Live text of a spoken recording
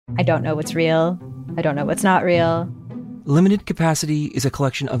I don't know what's real. I don't know what's not real. Limited Capacity is a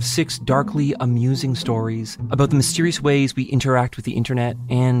collection of 6 darkly amusing stories about the mysterious ways we interact with the internet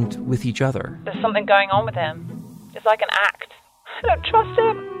and with each other. There's something going on with him. It's like an act. I don't trust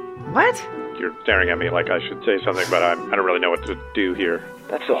him. What? You're staring at me like I should say something, but I don't really know what to do here.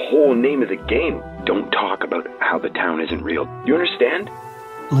 That's the whole name of the game. Don't talk about how the town isn't real. You understand?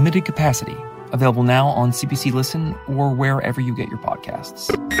 Limited Capacity. Available now on CBC Listen or wherever you get your podcasts.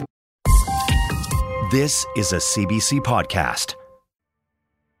 This is a CBC podcast.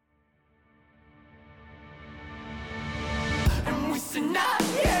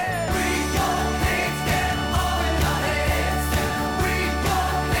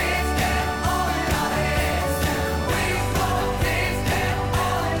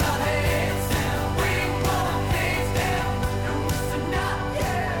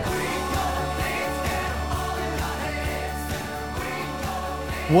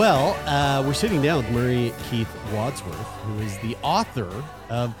 Well, we're sitting down with Murray Keith Wadsworth, who is the author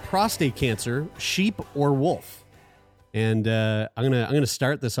of Prostate Cancer, Sheep or Wolf. And I'm gonna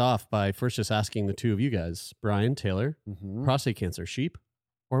start this off by first just asking the two of you guys, Brian, Taylor, prostate cancer, sheep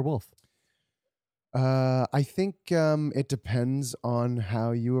or wolf? I think it depends on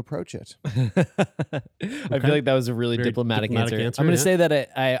how you approach it. I feel like that was a really diplomatic answer. I'm going to say that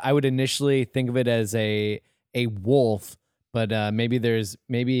I would initially think of it as a wolf. But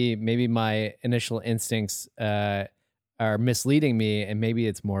maybe my initial instincts are misleading me, and maybe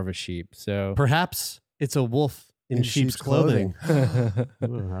it's more of a sheep. So perhaps it's a wolf in sheep's clothing. I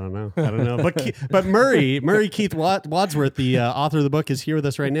don't know. But Murray Keith Wadsworth, the author of the book, is here with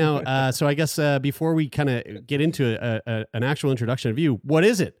us right now. So I guess before we kind of get into an actual introduction of you, what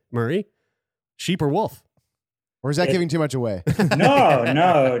is it, Murray? Sheep or wolf? Or is that giving too much away?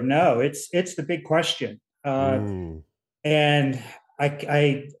 No. It's the big question. And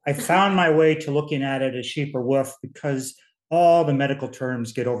I found my way to looking at it as sheep or wolf because all the medical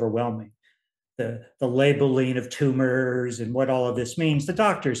terms get overwhelming. The labeling of tumors and what all of this means, the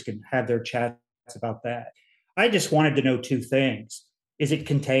doctors can have their chats about that. I just wanted to know two things. Is it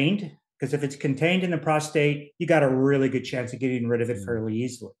contained? Because if it's contained in the prostate, you got a really good chance of getting rid of it fairly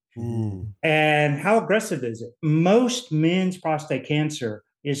easily. And how aggressive is it? Most men's prostate cancer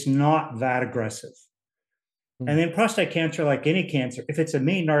is not that aggressive. And then prostate cancer, like any cancer, if it's a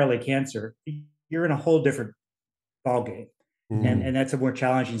mean, gnarly cancer, you're in a whole different ballgame. And that's a more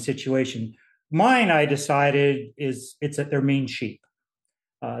challenging situation. Mine, I decided, is it's that they're mean sheep.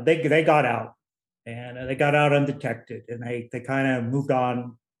 They got out, and they got out undetected, and they kind of moved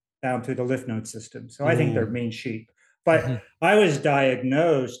on down through the lymph node system. So I think they're mean sheep. But I was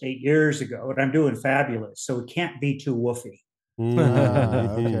diagnosed 8 years ago, and I'm doing fabulous. So it can't be too woofy.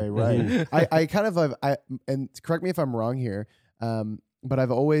 Okay, right. I kind of, and correct me if I'm wrong here, but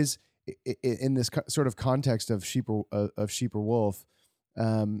I've always, in this sort of context of sheep or wolf,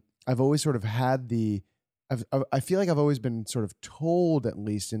 I've always sort of had I feel like I've always been sort of told, at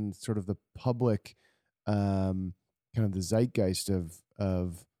least in sort of the public, kind of the zeitgeist of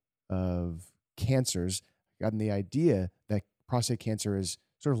cancers, gotten the idea that prostate cancer is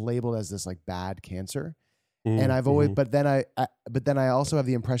sort of labeled as this like bad cancer. And I've always, but then I also have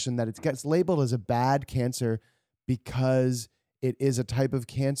the impression that it gets labeled as a bad cancer because it is a type of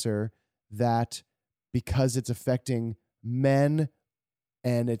cancer that, because it's affecting men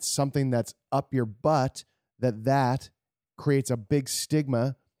and it's something that's up your butt, that creates a big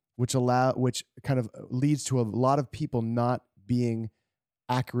stigma, which kind of leads to a lot of people not being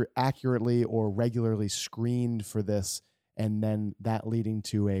accurately or regularly screened for this, and then that leading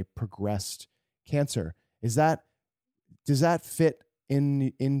to a progressed cancer. Does that fit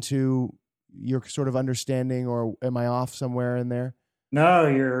into your sort of understanding, or am I off somewhere in there?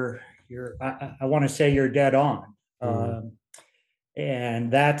 No, I want to say you're dead on.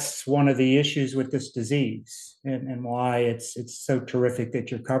 And that's one of the issues with this disease, and why it's so terrific that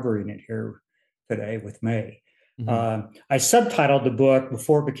you're covering it here today with me. I subtitled the book,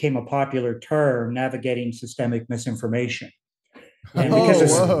 before it became a popular term, Navigating Systemic Misinformation. And ahead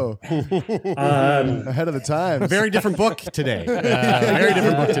of the time. A very different book today. Very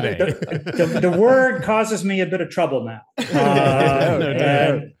different book today. The word causes me a bit of trouble now.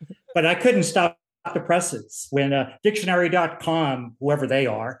 But I couldn't stop the presses when dictionary.com, whoever they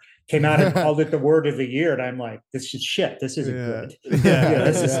are, came out and called it the word of the year. And I'm like, this is shit. This isn't good.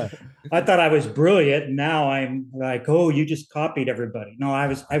 I thought I was brilliant. And now I'm like, oh, you just copied everybody. No, I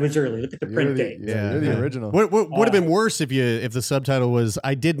was early. Look at the print date. You're the original. What would have been worse if the subtitle was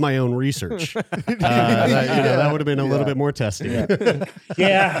 "I did my own research"? That would have been a little bit more testy.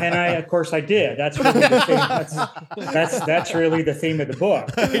 Yeah, and of course I did. That's really the theme. That's really the theme of the book.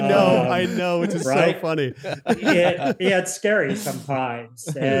 I know. It's just so funny. It's scary sometimes,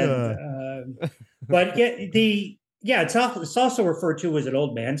 but it's also referred to as an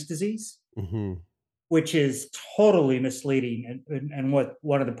old man's disease, which is totally misleading. And what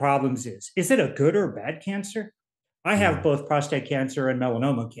one of the problems is it a good or bad cancer? I have both prostate cancer and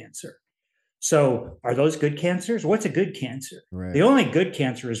melanoma cancer. So are those good cancers? What's a good cancer? Right. The only good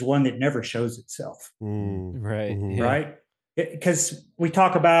cancer is one that never shows itself. Right? Because we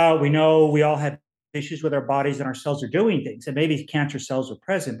know we all have issues with our bodies and our cells are doing things, and maybe cancer cells are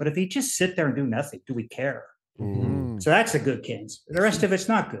present. But if you just sit there and do nothing, do we care? So that's a good cancer. The rest of it's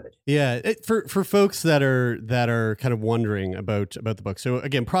not good. Yeah, for folks that are kind of wondering about the book. So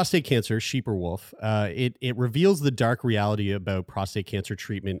again, prostate cancer, sheep or wolf. It reveals the dark reality about prostate cancer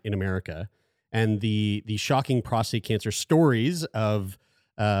treatment in America, and the shocking prostate cancer stories of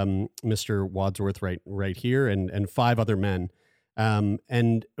Mr. Wadsworth right here and 5 other men.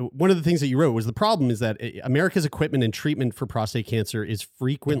 And one of the things that you wrote was the problem is that America's equipment and treatment for prostate cancer is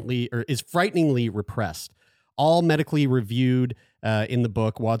frighteningly repressed. All medically reviewed in the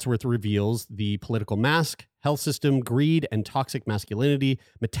book, Wadsworth reveals the political mask, health system, greed, and toxic masculinity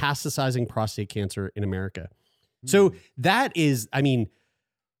metastasizing prostate cancer in America. So that is, I mean,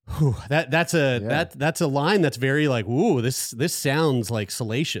 that's a line that's very like, ooh, this sounds like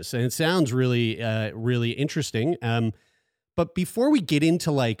salacious, and it sounds really really interesting. But before we get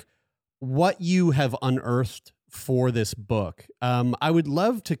into like what you have unearthed for this book, I would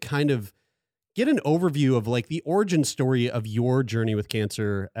love to kind of get an overview of like the origin story of your journey with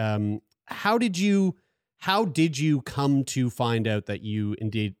cancer. How did you come to find out that you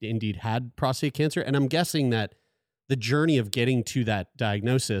indeed had prostate cancer? And I'm guessing that the journey of getting to that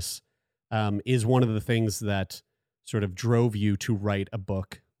diagnosis is one of the things that sort of drove you to write a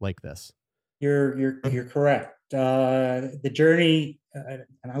book like this. You're correct. The journey,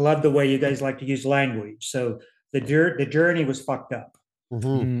 and I love the way you guys like to use language. So the journey was fucked up.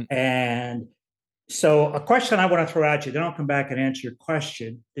 And so a question I want to throw at you, then I'll come back and answer your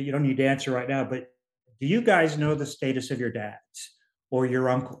question that you don't need to answer right now. But do you guys know the status of your dads or your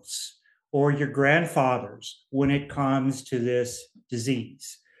uncles or your grandfathers when it comes to this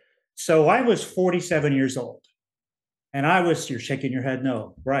disease? So I was 47 years old. And you're shaking your head,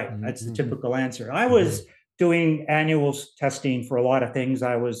 no. Right. That's the typical answer. I was doing annual testing for a lot of things.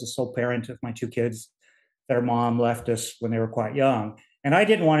 I was the sole parent of my 2 kids. Their mom left us when they were quite young. And I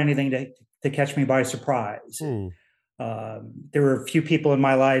didn't want anything to catch me by surprise. There were a few people in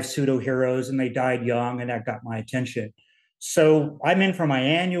my life, pseudo heroes, and they died young, and that got my attention. So I'm in for my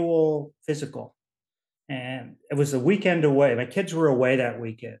annual physical. And it was a weekend away. My kids were away that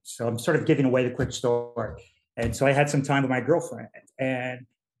weekend. So I'm sort of giving away the quick story. And so I had some time with my girlfriend, and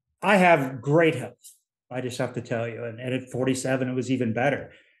I have great health. I just have to tell you. And at 47, it was even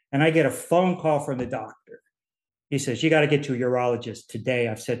better. And I get a phone call from the doctor. He says, you got to get to a urologist today.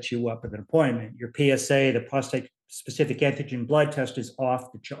 I've set you up with an appointment. Your PSA, the prostate specific antigen blood test, is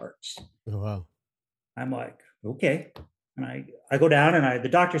off the charts. Oh, wow. I'm like, okay. And I go down, and the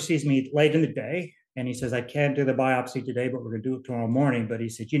doctor sees me late in the day, and he says, I can't do the biopsy today, but we're going to do it tomorrow morning. But he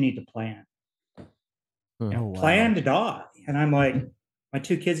said, you need to plan. Plan to die. And I'm like, my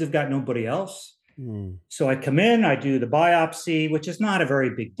 2 kids have got nobody else. So I come in, I do the biopsy, which is not a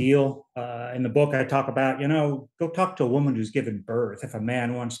very big deal. In the book, I talk about, go talk to a woman who's given birth if a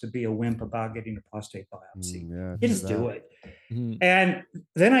man wants to be a wimp about getting a prostate biopsy. You just do it. And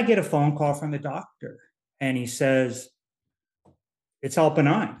then I get a phone call from the doctor, and he says, it's all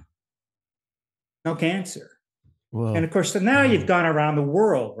benign. No cancer. Whoa. And of course, so now you've gone around the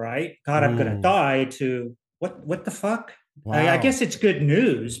world, right? God, I'm going to die, to what the fuck? Wow. I guess it's good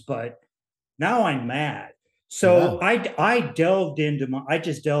news, but now I'm mad. So I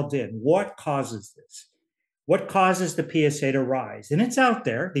just delved in. What causes this? What causes the PSA to rise? And it's out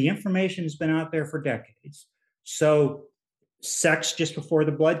there. The information has been out there for decades. So sex just before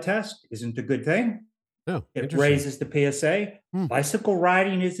the blood test isn't a good thing. Oh, it raises the PSA. Bicycle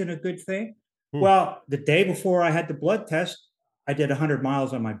riding isn't a good thing. Well, the day before I had the blood test, I did 100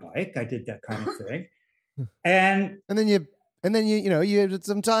 miles on my bike. I did that kind of thing. And then you had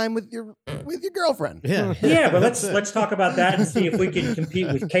some time with your girlfriend. But let's talk about that and see if we can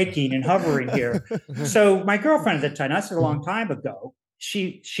compete with caking and hovering here. So my girlfriend at the time, that's a long time ago,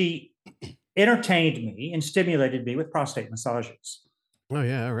 she entertained me and stimulated me with prostate massages. Oh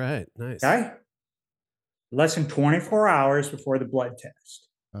yeah, all right, nice. Okay, less than 24 hours before the blood test.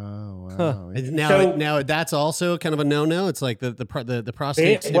 Oh wow! Now that's also kind of a no. It's like the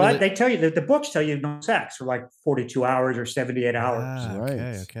prostate. They tell you that the books tell you no sex for like 42 hours or 78 hours.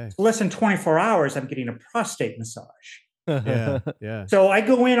 Right. Okay. Less than 24 hours, I'm getting a prostate massage. Yeah. So I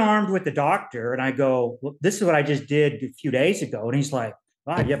go in armed with the doctor, and I go, well, "This is what I just did a few days ago." And he's like,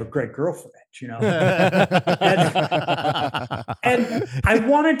 "Wow, you have a great girlfriend," and I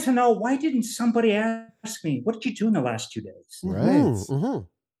wanted to know, why didn't somebody ask me, "What did you do in the last 2 days?" Right. Mm-hmm.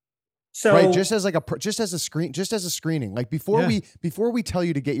 So right, just as a screening, like before we tell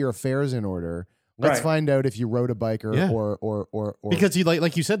you to get your affairs in order, let's find out if you rode a bike or because you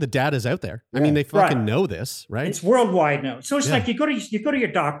like you said, the data's out there. I mean, they fucking know this, right? It's worldwide known. So it's like you go to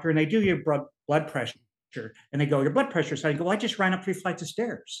your doctor and they do your blood pressure and they go, your blood pressure. So I go, well, I just ran up 3 flights of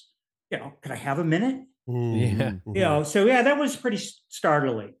stairs. Could I have a minute? Mm-hmm. So that was pretty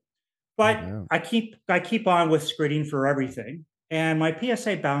startling. But I keep on with screening for everything. And my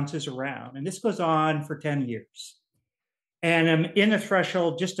PSA bounces around, and this goes on for 10 years. And I'm in the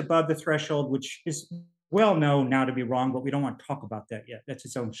threshold, just above the threshold, which is well known now to be wrong, but we don't want to talk about that yet. That's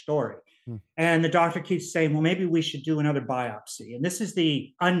its own story. And the doctor keeps saying, well, maybe we should do another biopsy. And this is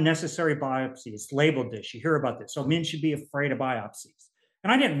the unnecessary biopsy. It's labeled this. You hear about this. So men should be afraid of biopsies.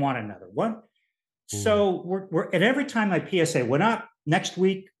 And I didn't want another one. So and every time my PSA went up, next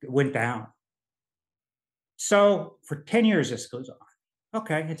week it went down. So for 10 years, this goes on.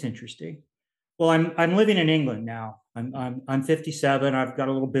 Okay, it's interesting. Well, I'm living in England now. I'm 57. I've got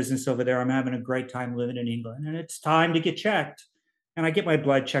a little business over there. I'm having a great time living in England, and it's time to get checked. And I get my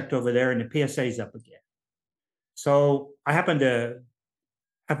blood checked over there, and the PSA is up again. So I happen to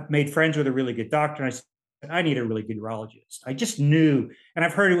have made friends with a really good doctor, and I said, I need a really good urologist. I just knew, and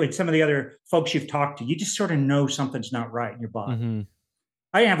I've heard it with some of the other folks you've talked to. You just sort of know something's not right in your body. Mm-hmm.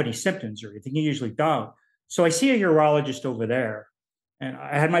 I didn't have any symptoms or anything. You usually don't. So I see a urologist over there, and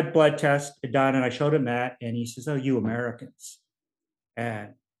I had my blood test done, and I showed him that, and he says, "Oh, you Americans,"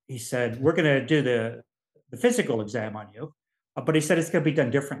 and he said, "We're going to do the physical exam on you, but he said it's going to be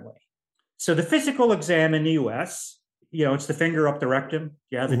done differently." So the physical exam in the U.S., it's the finger up the rectum.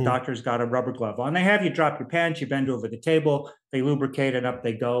 Yeah, the doctor's got a rubber glove on. They have you drop your pants, you bend over the table, they lubricate it, up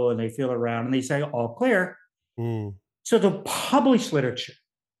they go, and they feel around, and they say, "All clear." So the published literature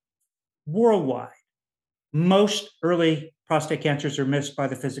worldwide, most early prostate cancers are missed by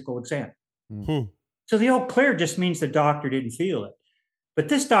the physical exam. So the all clear just means the doctor didn't feel it. But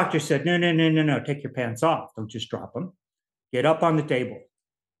this doctor said, no, take your pants off. Don't just drop them. Get up on the table.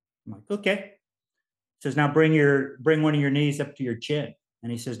 I'm like, okay. He says, now bring one of your knees up to your chin.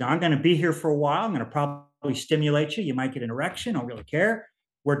 And he says, now I'm going to be here for a while. I'm going to probably stimulate you. You might get an erection. I don't really care.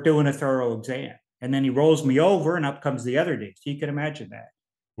 We're doing a thorough exam. And then he rolls me over and up comes the other knee. So you can imagine that.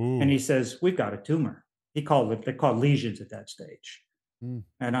 And he says, we've got a tumor. They called lesions at that stage. And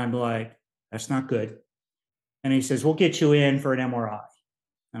I'm like, that's not good. And he says, we'll get you in for an MRI.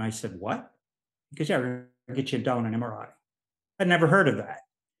 And I said, what? He goes, yeah, we're going to get you done an MRI. I'd never heard of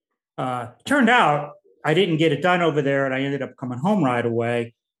that. Turned out I didn't get it done over there, and I ended up coming home right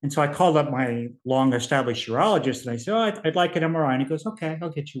away. And so I called up my long-established urologist, and I said, I'd like an MRI. And he goes, okay,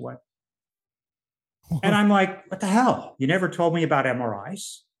 I'll get you one. And I'm like, what the hell? You never told me about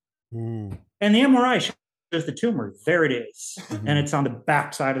MRIs. And the MRI shows the tumor. There it is. And it's on the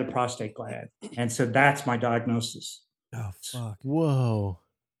back side of the prostate gland. And so that's my diagnosis. Oh, fuck. Whoa.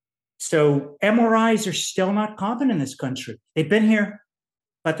 So MRIs are still not common in this country. They've been here,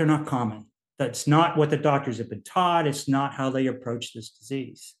 but they're not common. That's not what the doctors have been taught. It's not how they approach this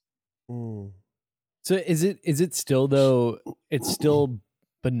disease. So is it still, though, it's still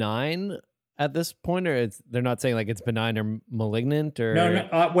benign at this point, or they're not saying like it's benign or malignant, or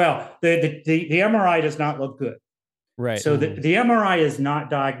no. Well, the MRI does not look good, right? So the MRI is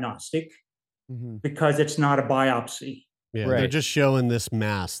not diagnostic because it's not a biopsy. Yeah, right. They're just showing this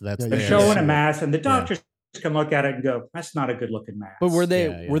mass. They're showing a mass, and the doctors can look at it and go, "That's not a good looking mass." But were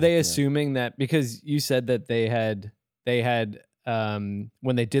they assuming that, because you said that they had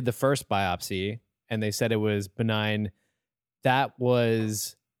when they did the first biopsy and they said it was benign,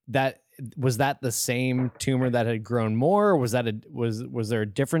 was that the same tumor that had grown more, or was there a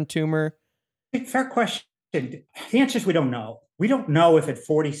different tumor? Fair question. The answer is we don't know. We don't know if at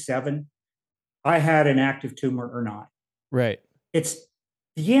 47 I had an active tumor or not. Right.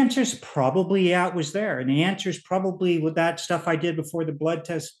 The answer is probably it was there. And the answer is probably with that stuff I did before the blood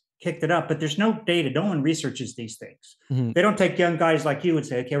test kicked it up. But there's no data. No one researches these things. They don't take young guys like you and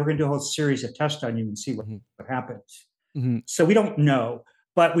say, okay, we're going to do a whole series of tests on you and see what happens. So we don't know,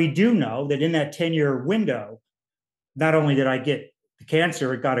 but we do know that in that 10-year window, not only did I get the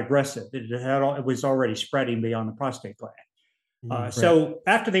cancer, it got aggressive. It was already spreading beyond the prostate gland. So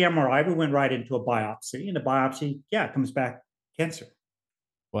after the MRI, we went right into a biopsy, and the biopsy, it comes back cancer.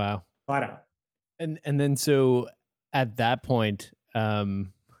 Wow. Flat out. And then so at that point,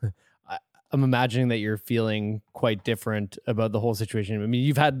 I'm imagining that you're feeling quite different about the whole situation. I mean,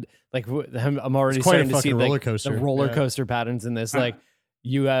 you've had I'm already starting to see the roller coaster patterns in this. Like,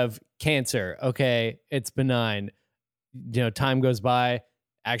 you have cancer. Okay, it's benign. Time goes by.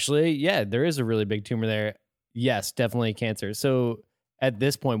 Actually, there is a really big tumor there. Yes, definitely cancer. So at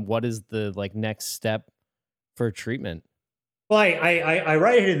this point, what is the next step for treatment? Well, I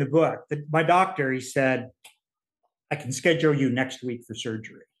write it in the book. My doctor, he said, I can schedule you next week for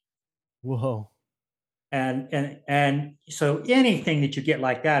surgery. Whoa. And so anything that you get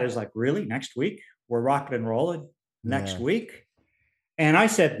like that is like, really? Next week? We're rocking and rolling next week? And I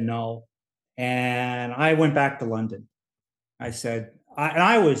said no. And I went back to London. I said,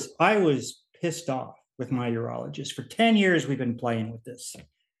 I was pissed off with my urologist. For 10 years, we've been playing with this,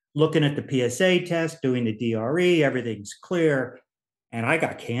 looking at the PSA test, doing the DRE, everything's clear. And I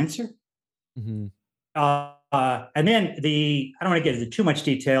got cancer. Mm-hmm. And then I don't want to get into too much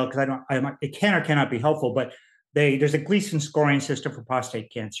detail because it can or cannot be helpful, but there's a Gleason scoring system for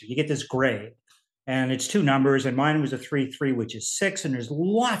prostate cancer. You get this grade, and it's 2 numbers, and mine was a 3-3, which is 6. And there's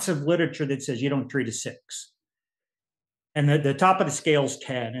lots of literature that says you don't treat a 6. And the top of the scale is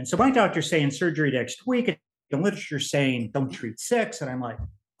 10. And so my doctor's saying surgery next week, and the literature's saying don't treat 6. And I'm like,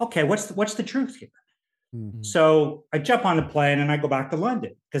 okay, what's the truth here? Mm-hmm. So I jump on the plane and I go back to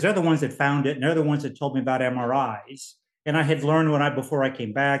London because they're the ones that found it, and they're the ones that told me about MRIs. And I had learned before I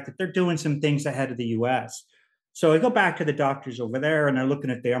came back that they're doing some things ahead of the US. So I go back to the doctors over there, and they're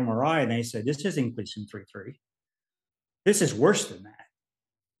looking at the MRI, and they say, this isn't Gleason 3-3. This is worse than that.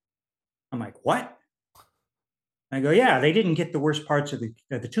 I'm like, what? And I go, yeah, they didn't get the worst parts of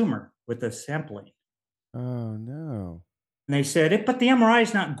the tumor with the sampling. Oh, no. And they said, but the MRI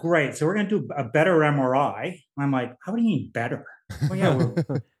is not great, so we're going to do a better MRI. And I'm like, how do you mean better? Well, yeah,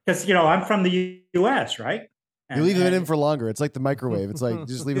 because, I'm from the U.S., right? You leave it in for longer. It's like the microwave. It's like,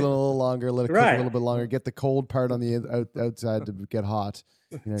 just leave it a little longer, let it cook a little bit longer, get the cold part on the outside to get hot.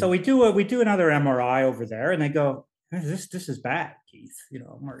 So we do another MRI over there, and they go, this is bad, Keith.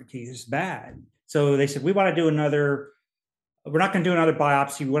 Mark, Keith, this is bad. So they said, we're not going to do another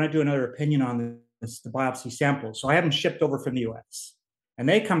biopsy. We want to do another opinion on the biopsy sample. So I have them shipped over from the US, and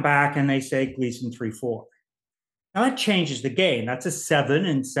they come back and they say Gleason 3-4. Now that changes the game. That's a 7,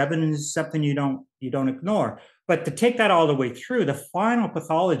 and 7 is something you don't ignore. But to take that all the way through, the final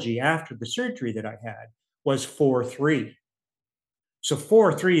pathology after the surgery that I had was 4-3. So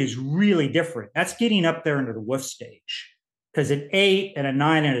 4-3 is really different. That's getting up there into the wolf stage. Because an 8 and a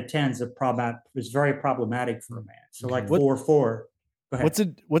 9 and a 10 is very problematic for a man. So 4-4.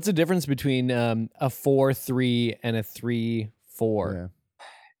 What's the difference between a 4-3 and a 3-4?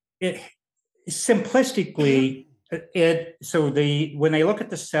 Yeah. Simplistically, when they look at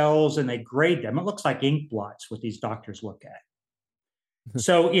the cells and they grade them, it looks like ink blots, what these doctors look at.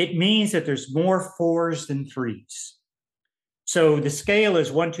 So it means that there's more 4s than 3s. So the scale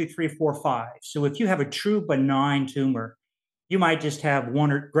is 1, 2, 3, 4, 5. So if you have a true benign tumor, you might just have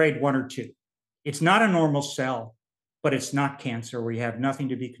grade 1 or 2. It's not a normal cell, but it's not cancer where you have nothing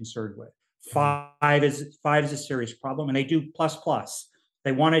to be concerned with. 5 is a serious problem, and they do plus.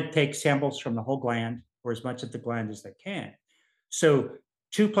 They want to take samples from the whole gland, or as much of the gland as they can. So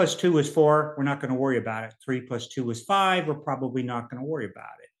 2 + 2 is 4. We're not going to worry about it. 3 + 2 is 5. We're probably not going to worry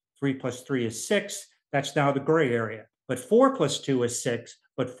about it. 3 + 3 is 6. That's now the gray area. But 4 + 2 is 6.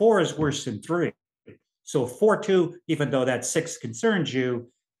 But 4 is worse than 3. So 4-2, even though that 6 concerns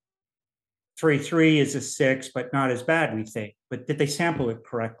you, 3-3 is a 6, but not as bad, we think. But did they sample it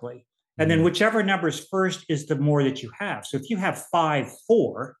correctly? And then whichever number is first is the more that you have. So if you have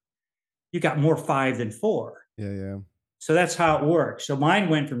 5-4, you got more 5 than 4. Yeah. So that's how it works. So mine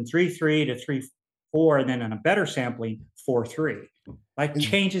went from 3-3 to 3-4, and then on a better sampling, 4-3. Like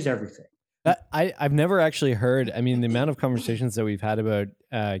changes everything. I've never actually heard, the amount of conversations that we've had about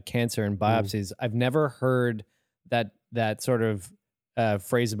cancer and biopsies, I've never heard that sort of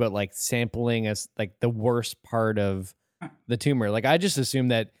phrase about sampling as the worst part of the tumor. I just assume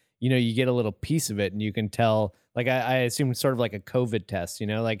that, you get a little piece of it and you can tell, I assume sort of like a COVID test,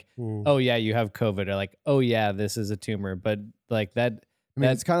 oh yeah, you have COVID, or oh yeah, this is a tumor. But that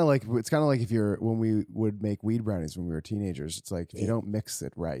mean, it's kind of like if when we would make weed brownies when we were teenagers. It's like if you don't mix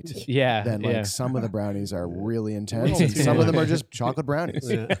it right, then like some of the brownies are really intense, and some of them are just chocolate brownies.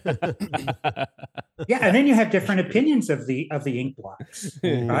 Yeah, and then you have different opinions of the ink blocks,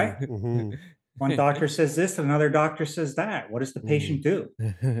 right? Mm-hmm. One doctor says this, another doctor says that. What does the patient do?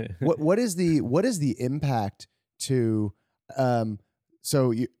 What is the impact to?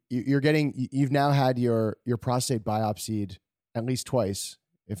 So you've now had your prostate biopsied at least twice,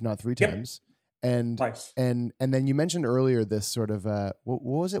 if not 3 times, and twice. And then you mentioned earlier this sort of what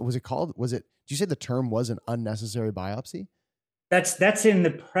was it? Was it called? Did you say the term was an unnecessary biopsy? That's in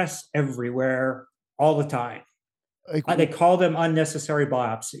the press everywhere all the time. Like, they call them unnecessary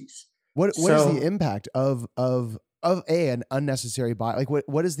biopsies. What is the impact of an unnecessary biopsy? Like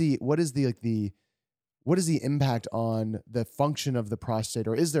what is the impact on the function of the prostate,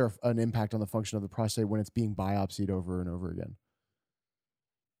 or is there an impact on the function of the prostate when it's being biopsied over and over again?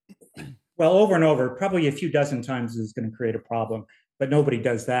 Well, over and over, probably a few dozen times is going to create a problem, but nobody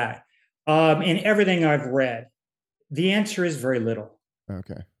does that. In everything I've read, the answer is very little.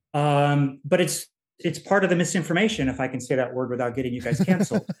 Okay. But it's part of the misinformation, if I can say that word without getting you guys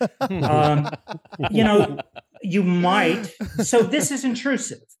canceled. You might. So this is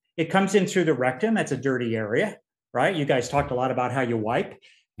intrusive. It comes in through the rectum. That's a dirty area, right? You guys talked a lot about how you wipe.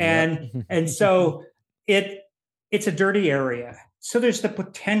 And so it's a dirty area. So there's the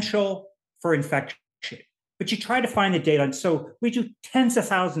potential for infection. But you try to find the data. So we do tens of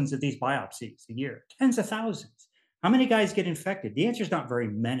thousands of these biopsies a year, tens of thousands. How many guys get infected? The answer is not very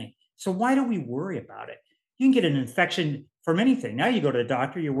many. So why don't we worry about it? You can get an infection from anything. Now you go to the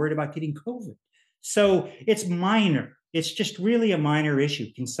doctor, you're worried about getting COVID. So it's minor. It's just really a minor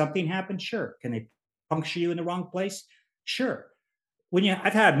issue. Can something happen? Sure. Can they puncture you in the wrong place? Sure.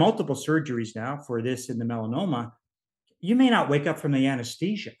 I've had multiple surgeries now for this and the melanoma. You may not wake up from the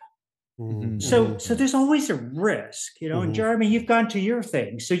anesthesia. Mm-hmm. So there's always a risk, and Jeremy, you've gone to your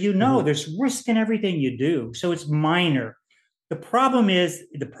thing. So there's risk in everything you do. So it's minor. The problem is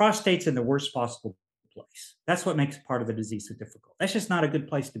the prostate's in the worst possible place. That's what makes part of the disease so difficult. That's just not a good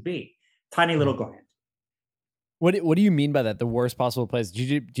place to be. Tiny little gland. What do you mean by that? The worst possible place? Do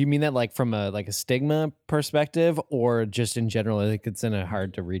you mean that like from a stigma perspective, or just in general? I think it's in a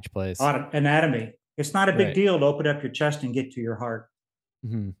hard to reach place. Anatomy. It's not a big deal to open up your chest and get to your heart.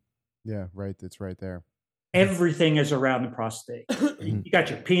 Mm-hmm. Yeah, right. It's right there. Everything is around the prostate. You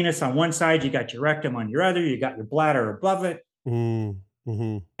got your penis on one side, you got your rectum on your other, you got your bladder above it.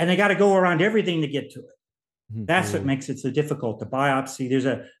 Mm-hmm. And they got to go around everything to get to it. That's what makes it so difficult to biopsy.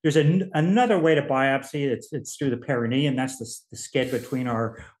 There's another way to biopsy. It's through the perineum. That's the skid between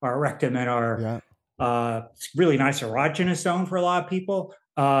our rectum and our it's really nice erogenous zone for a lot of people.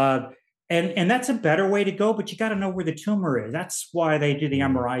 And that's a better way to go, but you got to know where the tumor is. That's why they do the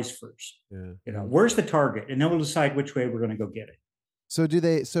MRIs first. Yeah. Where's the target, and then we'll decide which way we're going to go get it. So do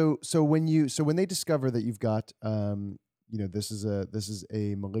they? So when they discover that you've got this is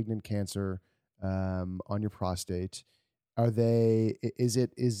a malignant cancer on your prostate, is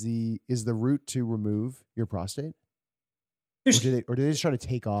the route to remove your prostate, or do they just try to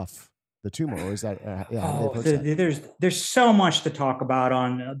take off the tumor, or is that there's so much to talk about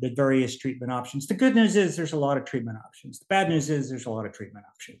on the various treatment options. The good news is there's a lot of treatment options. The bad news is there's a lot of treatment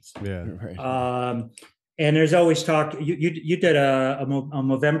options. Yeah, right. And there's always talk. You did a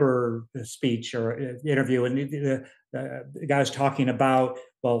Movember speech or interview, and the guy was talking about,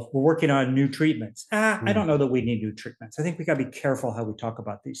 well, we're working on new treatments. I don't know that we need new treatments. I think we got to be careful how we talk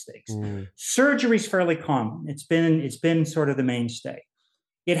about these things. Surgery is fairly common. It's been sort of the mainstay.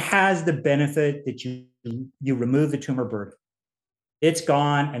 It has the benefit that you remove the tumor burden. It's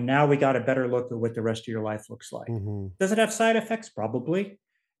gone, and now we got a better look at what the rest of your life looks like. Does it have side effects? Probably.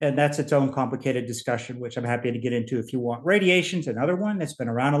 And that's its own complicated discussion, which I'm happy to get into if you want. Radiation's another one that's been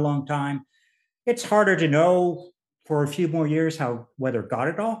around a long time. It's harder to know for a few more years whether it got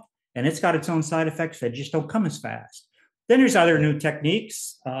it all, and it's got its own side effects that just don't come as fast. Then there's other new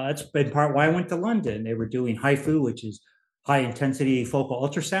techniques. It's been part why I went to London. They were doing HIFU, which is high intensity focal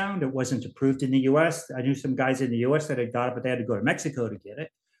ultrasound. It wasn't approved in the US. I knew some guys in the US that had got it, but they had to go to Mexico to get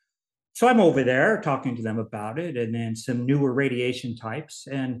it. So I'm over there talking to them about it, and then some newer radiation types.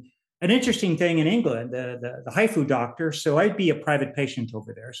 And an interesting thing in England, the HIFU doctor, so I'd be a private patient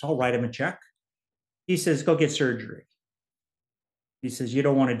over there. So I'll write him a check. He says, go get surgery. He says, you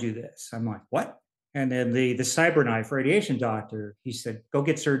don't want to do this. I'm like, what? And then the CyberKnife radiation doctor, he said, go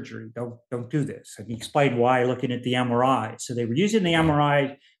get surgery. Don't do this. And he explained why, looking at the MRI. So they were using the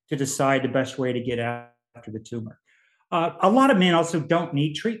MRI to decide the best way to get after the tumor. A lot of men also don't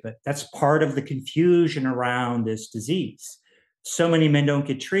need treatment. That's part of the confusion around this disease. so many men don't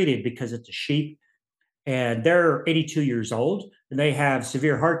get treated because it's a sheep and they're 82 years old and they have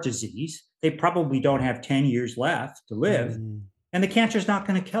severe heart disease. They probably don't have 10 years left to live, and the cancer is not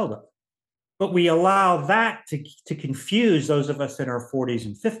going to kill them. But we allow that to confuse those of us in our 40s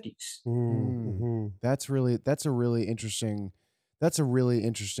and 50s. That's a really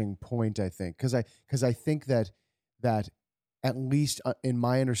interesting point, I think, because I think that at least in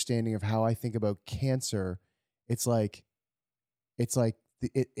my understanding of how I think about cancer, it's like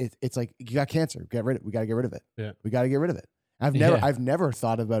you got cancer, we got to get rid of it. Yeah, we got to get rid of it. I've never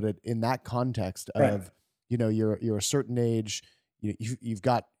thought about it in that context of you're a certain age, you've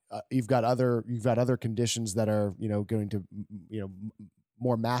got other conditions that are going to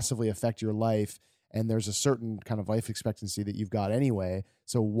more massively affect your life, and there's a certain kind of life expectancy that you've got anyway.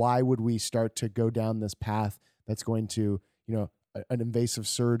 So why would we start to go down this path that's going to an invasive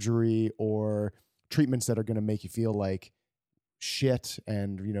surgery or treatments that are going to make you feel like shit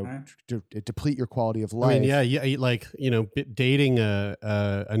and deplete your quality of life? I mean, like dating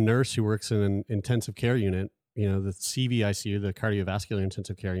a nurse who works in an intensive care unit, the CVICU, the cardiovascular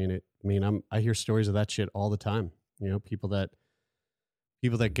intensive care unit. I mean, I hear stories of that shit all the time. People that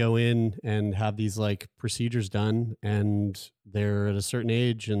go in and have these like procedures done, and they're at a certain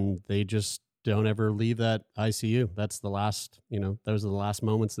age and they just don't ever leave that ICU. That's the last, those are the last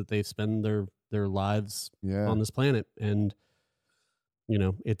moments that they spend their lives on this planet. And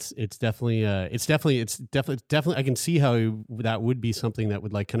it's definitely I can see how that would be something that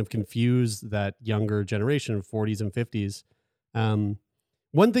would like kind of confuse that younger generation of 40s and 50s.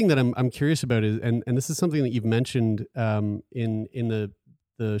 One thing that I'm curious about is, and this is something that you've mentioned in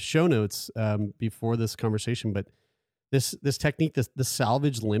the show notes before this conversation, but this technique, the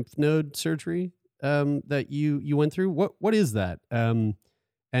salvage lymph node surgery that you went through, what is that? And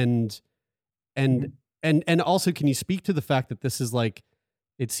also, can you speak to the fact that this is like,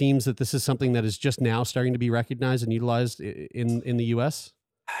 it seems that this is something that is just now starting to be recognized and utilized in the U.S.?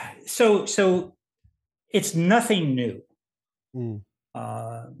 So it's nothing new.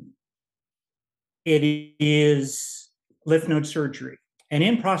 It is lymph node surgery. And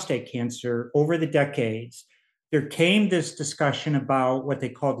in prostate cancer, over the decades, there came this discussion about what they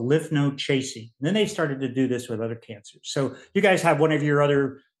called lymph node chasing. And then they started to do this with other cancers. So you guys have one of your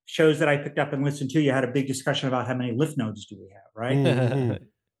other shows that I picked up and listened to. You had a big discussion about how many lymph nodes do we have, right?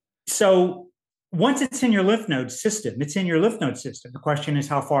 So once it's in your lymph node system, it's in your lymph node system. The question is,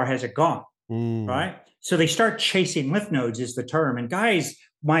 how far has it gone, right? So they start chasing lymph nodes is the term. And guys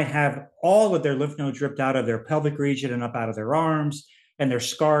might have all of their lymph nodes ripped out of their pelvic region and up out of their arms, and they're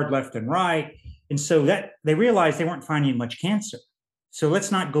scarred left and right. And so that they realized they weren't finding much cancer. So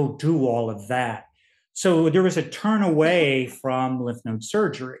let's not go do all of that. So there was a turn away from lymph node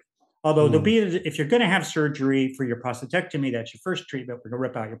surgery. Although there'll be, if you're going to have surgery for your prostatectomy, that's your first treatment, we're going to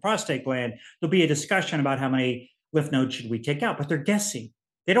rip out your prostate gland, there'll be a discussion about how many lymph nodes should we take out, but they're guessing.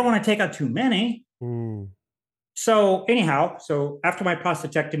 They don't want to take out too many. So anyhow, so after my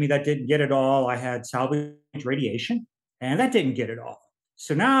prostatectomy, that didn't get it all. I had salvage radiation, and that didn't get it all.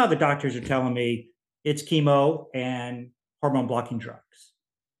 So now the doctors are telling me it's chemo and hormone blocking drugs.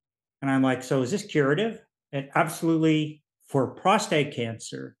 And I'm like, so is this curative? And absolutely, for prostate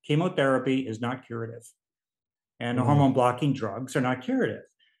cancer, chemotherapy is not curative. And the hormone blocking drugs are not curative.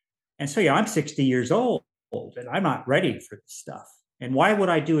 And so, I'm 60 years old and I'm not ready for this stuff. And why would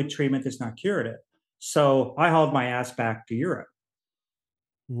I do a treatment that's not curative? So I hauled my ass back to Europe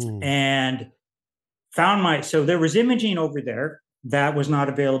and found so there was imaging over there that was not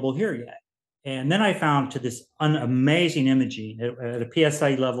available here yet. And then I found to this amazing imaging at a PSA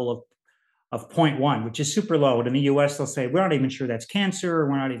level of 0.1, which is super low. And in the US, they'll say, we're not even sure that's cancer.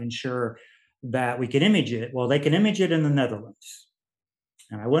 We're not even sure that we can image it. Well, they can image it in the Netherlands.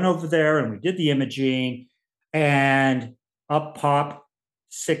 And I went over there and we did the imaging, and up pop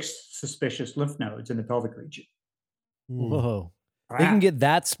 6 suspicious lymph nodes in the pelvic region. Whoa. They can get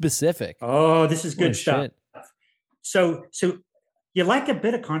that specific. Oh, this is good stuff. Shit. So you like a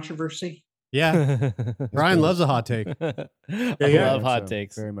bit of controversy? Yeah. Brian loves a hot take. I love hot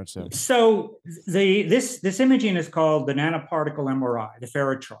takes. Very much so. So this imaging is called the nanoparticle MRI, the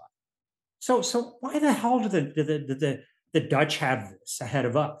Ferritron. So why the hell do the Dutch have this ahead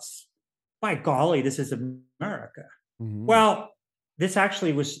of us? By golly, this is America. Well, this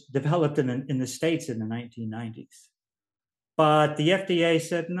actually was developed in the States in the 1990s. But the FDA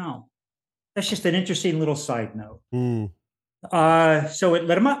said no. That's just an interesting little side note. So it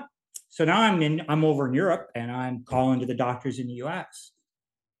lit them up. So now I'm over in Europe and I'm calling to the doctors in the US.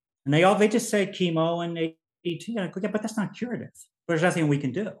 And they just say chemo and ADT. And I go, yeah, but that's not curative. There's nothing we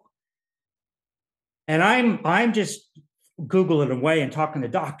can do. And I'm just Googling away and talking to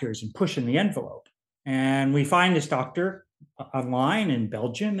doctors and pushing the envelope. And we find this doctor online in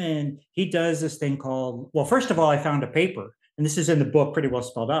Belgium, and he does this thing called, well, first of all, I found a paper, and this is in the book pretty well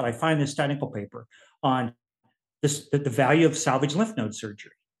spelled out. I find this technical paper on the value of salvage lymph node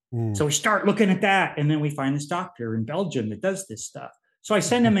surgery. So we start looking at that, and then we find this doctor in Belgium that does this stuff. So I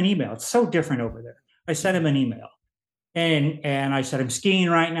send him an email. It's so different over there. I sent him an email, and I said, I'm skiing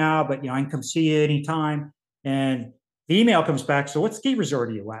right now, but I can come see you anytime. And the email comes back. So what ski resort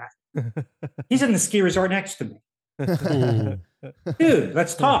are you at? He's in the ski resort next to me. Dude,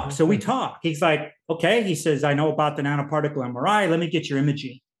 let's talk. So we talk. He's like, okay. He says, I know about the nanoparticle MRI. Let me get your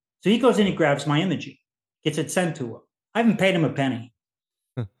imaging. So he goes in, he grabs my imaging, gets it sent to him. I haven't paid him a penny.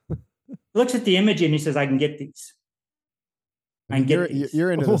 He looks at the imaging and he says, I can get these.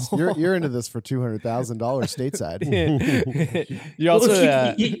 You're into this. You're into this for $200,000 stateside. You also,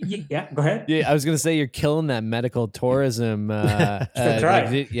 yeah. Go ahead. Yeah, I was gonna say you're killing that medical tourism. That's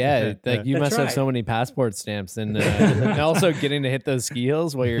right. You must have so many passport stamps, and also getting to hit those ski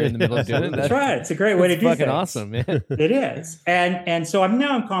hills while you're in the middle of doing it. That's right. It's a great way to do fucking things. awesome, man. It is. And so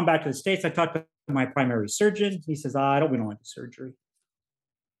I'm calling back to the States. I talked to my primary we don't want to do surgery.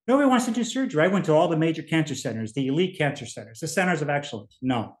 Nobody wants to do surgery. I went to all the major cancer centers, the elite cancer centers, the centers of excellence.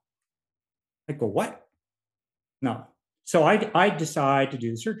 No. I go, what? No. So I decide to do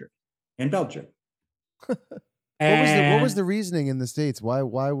the surgery in Belgium. What was the reasoning in the States?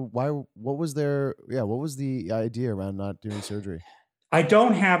 What was the idea around not doing surgery? I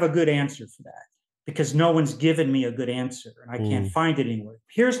don't have a good answer for that because no one's given me a good answer and I can't find it anywhere.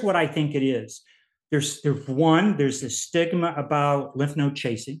 Here's what I think it is. There's this stigma about lymph node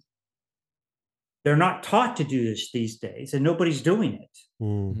chasing. They're not taught to do this these days, and nobody's doing it.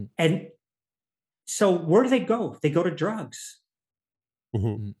 And so where do they go? They go to drugs.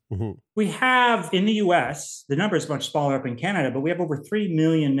 We have in the US, the number is much smaller up in Canada, but we have over 3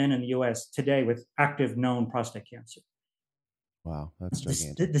 million men in the US today with active known prostate cancer. Wow, that's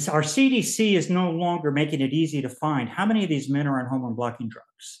gigantic. Our CDC is no longer making it easy to find how many of these men are on hormone blocking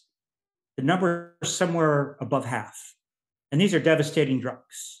drugs. The number is somewhere above half. And these are devastating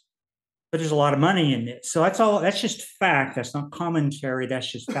drugs. But there's a lot of money in this. So that's just fact. That's not commentary. That's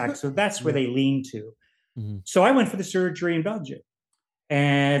just fact. So that's where they lean to. So I went for the surgery in Belgium.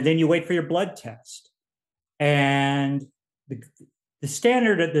 And then you wait for your blood test. And the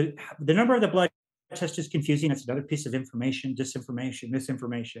standard of the number of the blood test is confusing. It's another piece of information, disinformation,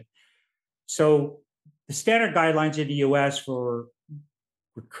 misinformation. So the standard guidelines in the US for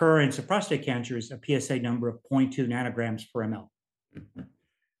recurrence of prostate cancer is a PSA number of 0.2 nanograms per ml.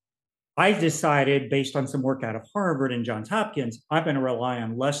 I decided, based on some work out of Harvard and Johns Hopkins, I'm going to rely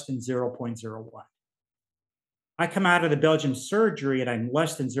on less than 0.01. I come out of the Belgian surgery and I'm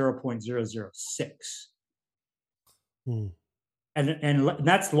less than 0.006. And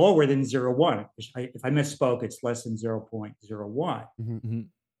that's lower than 0.1. If I misspoke, it's less than 0.01.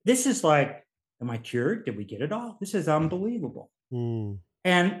 This is like, am I cured? Did we get it all? This is unbelievable.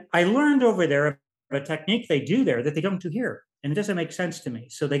 And I learned over there a technique they do there that they don't do here. And it doesn't make sense to me.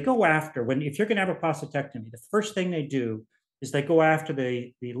 So they go after, if you're going to have a prostatectomy, the first thing they do is they go after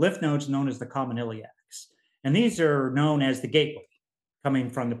the lymph nodes known as the common iliacs. And these are known as the gateway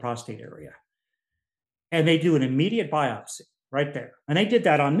coming from the prostate area. And they do an immediate biopsy right there. And they did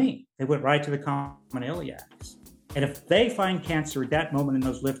that on me. They went right to the common iliacs. And if they find cancer at that moment in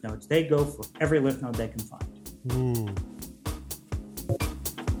those lymph nodes, they go for every lymph node they can find.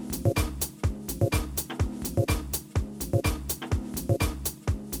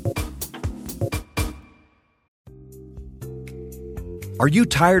 Are you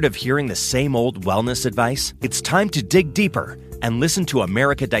tired of hearing the same old wellness advice? It's time to dig deeper and listen to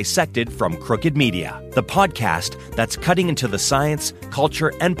America Dissected from Crooked Media, the podcast that's cutting into the science,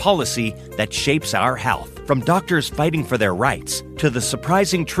 culture, and policy that shapes our health. From doctors fighting for their rights to the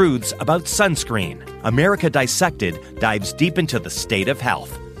surprising truths about sunscreen, America Dissected dives deep into the state of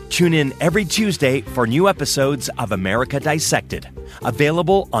health. Tune in every Tuesday for new episodes of America Dissected,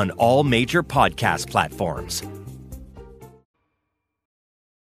 available on all major podcast platforms.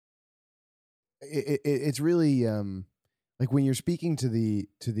 It's really like when you're speaking to the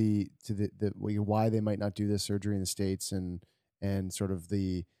why they might not do this surgery in the States and sort of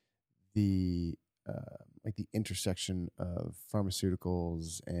the like the intersection of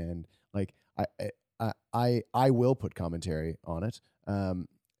pharmaceuticals and like I will put commentary on it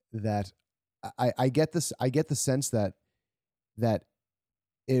that I get the sense that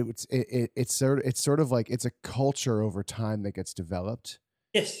it's sort of like it's a culture over time that gets developed.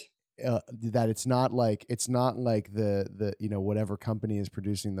 Yes. That it's not like the whatever company is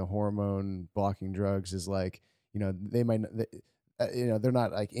producing the hormone blocking drugs is like, they might, they're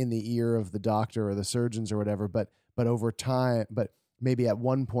not like in the ear of the doctor or the surgeons or whatever, but over time, but maybe at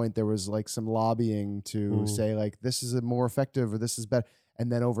one point there was like some lobbying to say like, this is a more effective or this is better.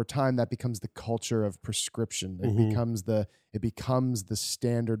 And then over time that becomes the culture of prescription. It becomes the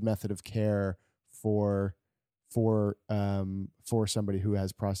standard method of care for somebody who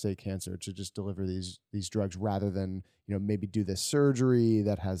has prostate cancer, to just deliver these drugs rather than, maybe do this surgery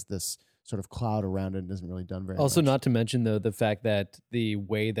that has this sort of cloud around it and isn't really done very much. Also, not to mention though, the fact that the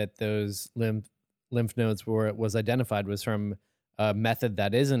way that those lymph nodes was identified was from a method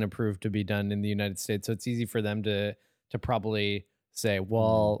that isn't approved to be done in the United States. So it's easy for them to probably say,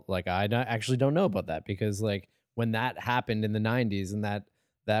 well, like, actually don't know about that, because like when that happened in the 90s and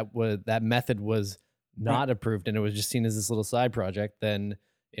that method was not approved and it was just seen as this little side project, then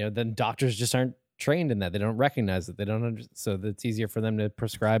doctors just aren't trained in that. They don't recognize it. They don't so it's easier for them to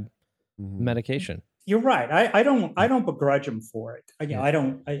prescribe medication. You're right. I don't begrudge them for it.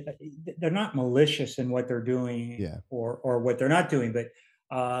 They're not malicious in what they're doing or what they're not doing. But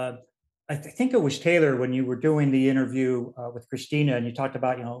I think it was Taylor, when you were doing the interview with Christina, and you talked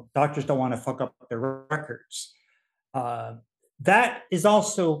about, doctors don't want to fuck up their records. That is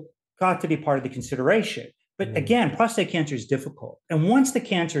also got to be part of the consideration. But again, prostate cancer is difficult. And once the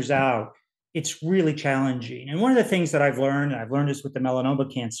cancer's out, it's really challenging. And one of the things that I've learned this with the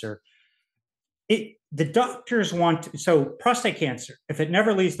melanoma cancer, the doctors so prostate cancer, if it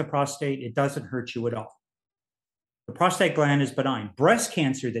never leaves the prostate, it doesn't hurt you at all. The prostate gland is benign. Breast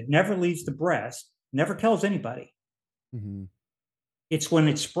cancer that never leaves the breast never tells anybody. It's when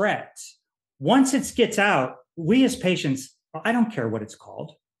it spreads. Once it gets out, we as patients, I don't care what it's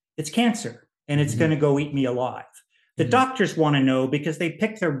called. It's cancer, and it's going to go eat me alive. The doctors want to know because they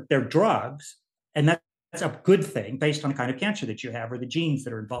pick their drugs, and that's a good thing based on the kind of cancer that you have or the genes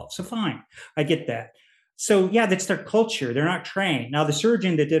that are involved. So fine, I get that. So yeah, that's their culture. They're not trained. Now, the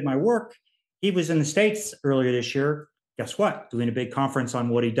surgeon that did my work, he was in the States earlier this year. Guess what? Doing a big conference on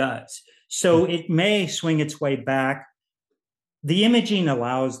what he does. So it may swing its way back. The imaging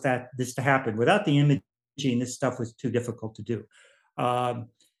allows this to happen. Without the imaging, this stuff was too difficult to do.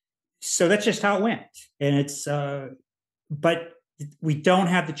 So that's just how it went. And it's, but we don't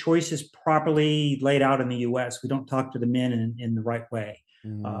have the choices properly laid out in the US. We don't talk to the men in the right way.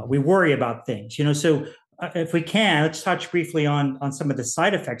 We worry about things, so if we can, let's touch briefly on some of the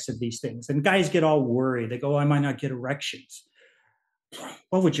side effects of these things. And guys get all worried. They go, I might not get erections.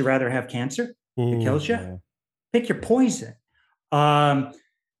 Well, would you rather have cancer? It kills you? Yeah. Pick your poison. It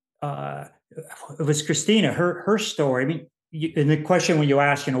was Christina, her story. I mean, in the question when you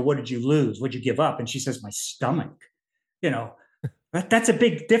ask, what did you lose? What'd you give up? And she says, my stomach. That's a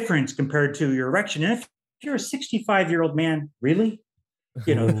big difference compared to your erection. And if you're a 65-year-old man, really?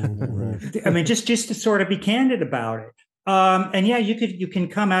 I mean, just to sort of be candid about it. And yeah, you can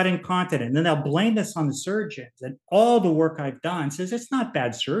come out incontinent, and then they'll blame this on the surgeons. And all the work I've done says it's not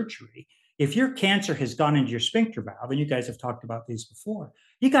bad surgery. If your cancer has gone into your sphincter valve, and you guys have talked about these before,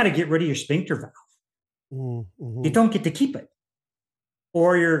 you got to get rid of your sphincter valve. You don't get to keep it.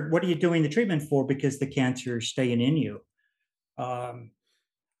 Or what are you doing the treatment for? Because the cancer is staying in you.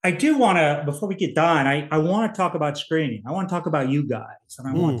 I do want to, before we get done, I want to talk about screening. I want to talk about you guys, and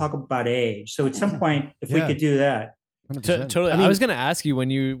I want to talk about age. So at some point, if we could do that. Totally. I was going to ask you when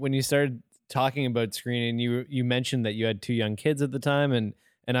you started talking about screening, you mentioned that you had 2 young kids at the time, and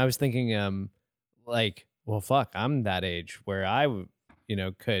I was thinking, well, fuck, I'm that age where I,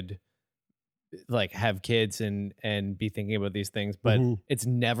 could like have kids and be thinking about these things, but it's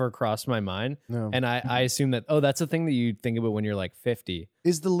never crossed my mind. No. And I assume that, that's a thing that you think about when you're like 50.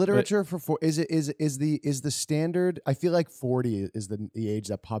 Is the literature is the standard? I feel like 40 is the age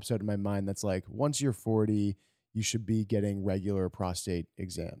that pops out in my mind. That's like, once you're 40, you should be getting regular prostate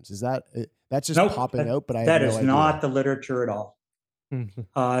exams. Is that's just popping out? But that is not the literature at all.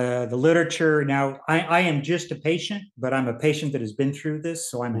 The literature now, I am just a patient, but I'm a patient that has been through this,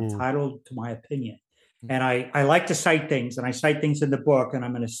 so I'm entitled to my opinion. And I like to cite things, and I cite things in the book, and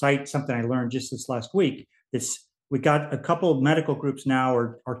I'm going to cite something I learned just this last week. We got a couple of medical groups now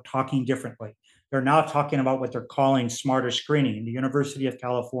are talking differently. They're now talking about what they're calling smarter screening, the University of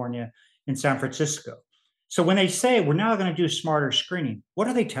California in San Francisco. So when they say we're now going to do smarter screening, what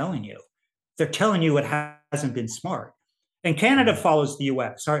are they telling you? They're telling you it hasn't been smart. And Canada follows the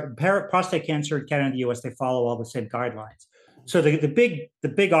U.S. Prostate cancer in Canada and the U.S., they follow all the same guidelines. So the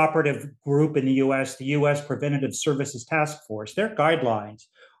big operative group in the U.S., the U.S. Preventative Services Task Force, their guidelines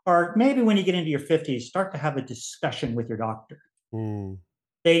are maybe when you get into your 50s, start to have a discussion with your doctor.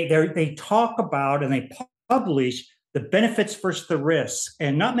 They talk about and they publish the benefits versus the risks.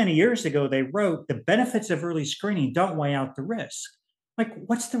 And not many years ago, they wrote the benefits of early screening don't weigh out the risk. Like,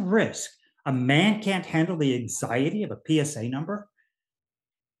 what's the risk? A man can't handle the anxiety of a PSA number.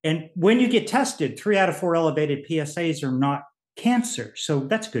 And when you get tested, 3 out of 4 elevated PSAs are not cancer. So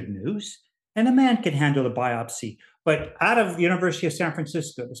that's good news. And a man can handle the biopsy. But out of the University of San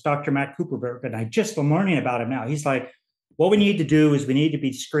Francisco, this Dr. Matt Cooperberg, and I just am learning about him now. He's like, what we need to do is we need to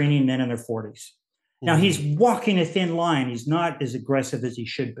be screening men in their 40s. Now, he's walking a thin line. He's not as aggressive as he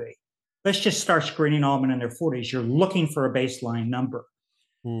should be. Let's just start screening all men in their 40s. You're looking for a baseline number.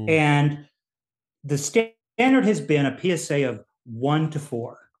 And the standard has been a PSA of 1 to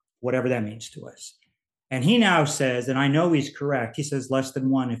 4, whatever that means to us. And he now says, and I know he's correct, he says less than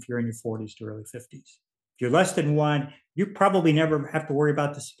 1 if you're in your 40s to early 50s. If you're less than 1, you probably never have to worry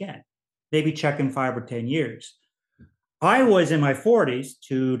about this again. Maybe check in 5 or 10 years. I was in my 40s,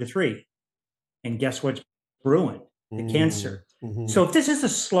 2 to 3. And guess what's brewing? The cancer. So if this is a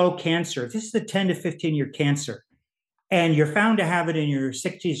slow cancer, if this is a 10 to 15 year cancer, and you're found to have it in your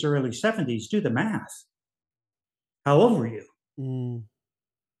 60s or early 70s, do the math. How old were you?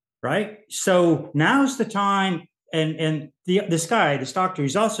 Right? So now's the time. And this guy, this doctor,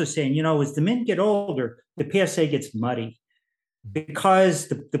 he's also saying, you know, as the men get older, the PSA gets muddy because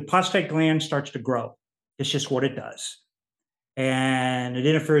the prostate gland starts to grow. It's just what it does. And it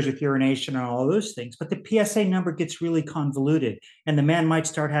interferes with urination and all those things. But the PSA number gets really convoluted, and the man might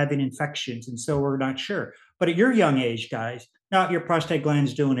start having infections. And so we're not sure. But at your young age, guys, now your prostate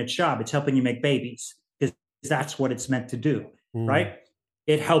gland's doing its job. It's helping you make babies because that's what it's meant to do, right?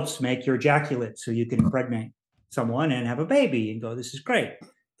 It helps make your ejaculate so you can impregnate someone and have a baby and go, this is great.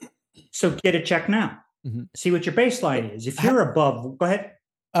 So get it checked now. See what your baseline is. If you're above, go ahead.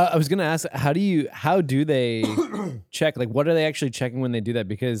 I was going to ask, how do they check? Like, what are they actually checking when they do that?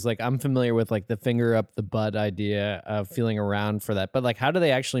 Because like, I'm familiar with like the finger up the butt idea of feeling around for that. But like, how do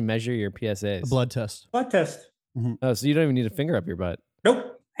they actually measure your PSAs? A blood test. Blood test. Oh, so you don't even need a finger up your butt.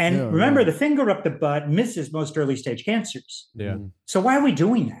 Nope. And remember, the finger up the butt misses most early stage cancers. Yeah. So why are we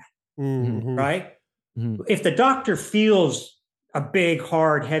doing that? Right? If the doctor feels a big,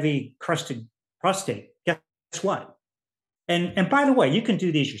 hard, heavy, crusted prostate, guess what? And by the way, you can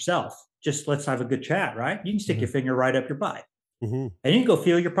do these yourself. Just let's have a good chat, right? You can stick your finger right up your butt. And you can go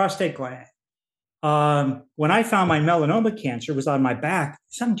feel your prostate gland. When I found my melanoma cancer was on my back,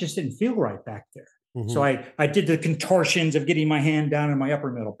 something just didn't feel right back there. So I did the contortions of getting my hand down in my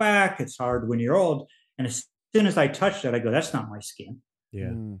upper middle back. It's hard when you're old. And as soon as I touched it, I go, that's not my skin.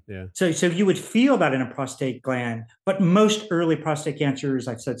 Yeah. So you would feel that in a prostate gland. But most early prostate cancer, as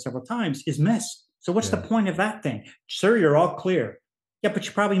I've said several times, is missed. So what's the point of that thing? Sir, you're all clear. Yeah, but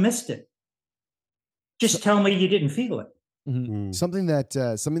you probably missed it. Just tell me you didn't feel it. Something that's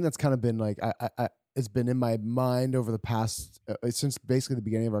kind of been like, it's been in my mind over the past, since basically the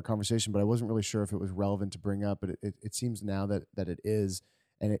beginning of our conversation, but I wasn't really sure if it was relevant to bring up, but it seems now that it is.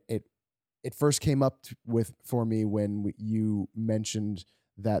 And it first came up for me when you mentioned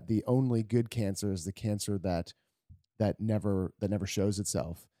that the only good cancer is the cancer that never shows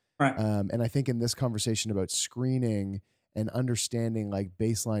itself. Right. And I think in this conversation about screening and understanding like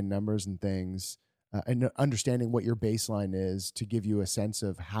baseline numbers and things, and understanding what your baseline is to give you a sense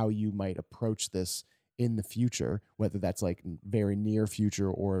of how you might approach this in the future, whether that's like very near future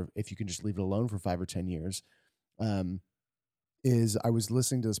or if you can just leave it alone for 5 or 10 years, is I was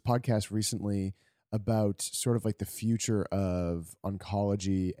listening to this podcast recently about sort of like the future of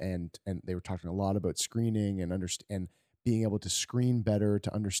oncology, and they were talking a lot about screening and being able to screen better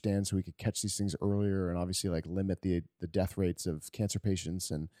to understand so we could catch these things earlier and obviously like limit the death rates of cancer patients.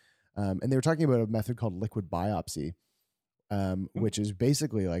 And they were talking about a method called liquid biopsy, which is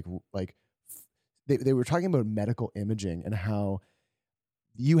basically like they were talking about medical imaging and how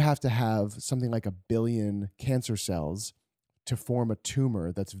you have to have something like 1 billion cancer cells to form a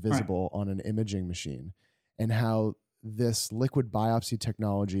tumor that's visible on an imaging machine, and how this liquid biopsy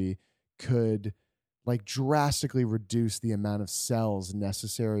technology could like drastically reduce the amount of cells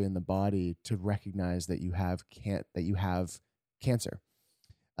necessary in the body to recognize that you have cancer.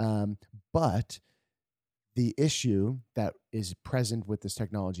 But the issue that is present with this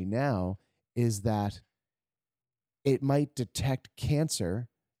technology now is that it might detect cancer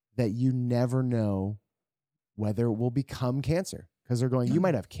that you never know whether it will become cancer, because they're going, you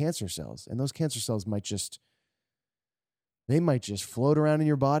might have cancer cells, and those cancer cells might just float around in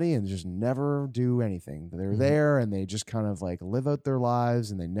your body and just never do anything. They're there and they just kind of like live out their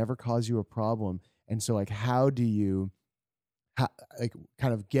lives and they never cause you a problem. And so like, how do you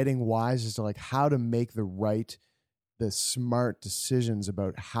kind of getting wise as to like how to make the smart decisions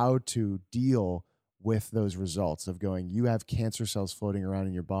about how to deal with those results of going, you have cancer cells floating around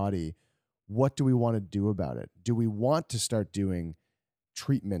in your body. What do we want to do about it? Do we want to start doing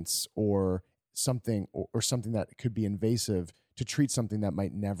treatments or something or something that could be invasive to treat something that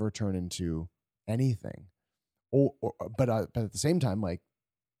might never turn into anything? But at the same time, like,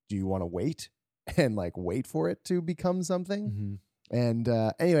 do you want to wait and like wait for it to become something? Mm-hmm. And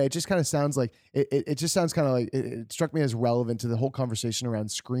anyway, it just kind of sounds like it just sounds kind of like it struck me as relevant to the whole conversation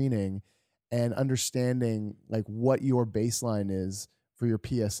around screening and understanding like what your baseline is for your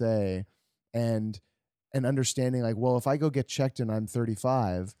PSA and understanding like, well, if I go get checked and I'm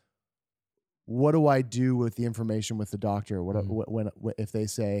 35, what do I do with the information with the doctor? What if they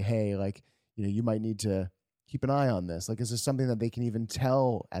say, hey, like, you know, you might need to keep an eye on this? Like, is this something that they can even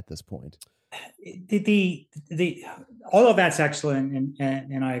tell at this point? The all of that's excellent,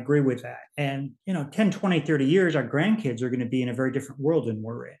 and I agree with that. And, you know, 10, 20, 30 years, our grandkids are going to be in a very different world than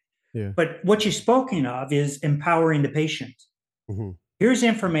we're in. Yeah. But what you're speaking of is empowering the patient. Mm-hmm. Here's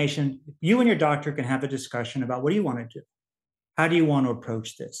information. You and your doctor can have a discussion about what do you want to do? How do you want to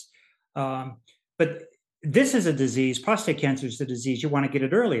approach this? But this is a disease. Prostate cancer is a disease. You want to get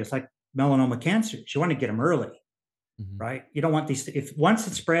it early. It's like melanoma cancers. You want to get them early. Right? You don't want these, if once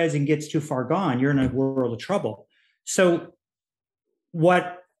it spreads and gets too far gone, you're in a world of trouble. So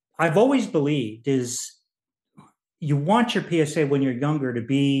what I've always believed is you want your PSA when you're younger to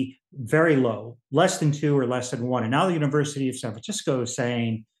be very low, less than 2 or less than 1. And now the University of San Francisco is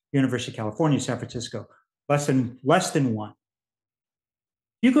saying, University of California, San Francisco, less than 1.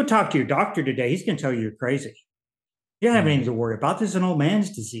 You go talk to your doctor today, he's going to tell you you're crazy. You don't have anything to worry about. This is an old man's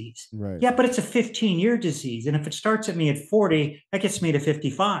disease. Right. Yeah, but it's a 15-year disease. And if it starts at me at 40, that gets me to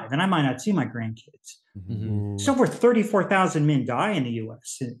 55. And I might not see my grandkids. Mm-hmm. So over 34,000 men die in the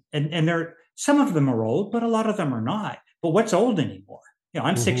U.S. And they're, some of them are old, but a lot of them are not. But what's old anymore? You know,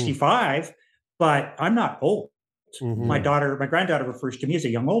 I'm 65, but I'm not old. Mm-hmm. My granddaughter refers to me as a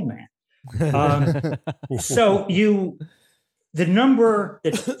young old man. So the number,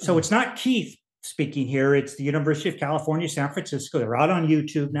 so it's not Keith speaking here, it's the University of California, San Francisco. They're out on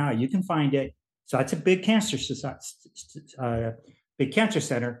YouTube now. You can find it. So that's a big cancer society, big cancer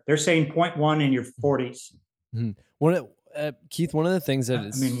center. They're saying 0.1 in your 40s. Mm-hmm. Keith, one of the things that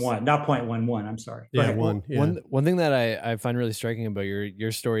is, I mean, 1, not 0.11. I'm sorry. Yeah, 1. Yeah. One thing that I find really striking about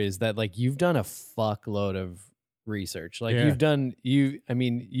your story is that like you've done a fuckload of research. Like you've done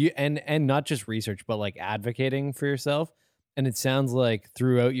and not just research, but like advocating for yourself. And it sounds like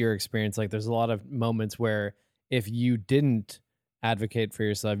throughout your experience, like there's a lot of moments where if you didn't advocate for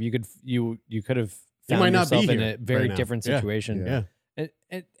yourself, you could have found yourself in a very different situation. Yeah.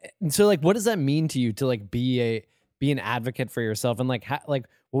 And so like, what does that mean to you to like be an advocate for yourself? And like, what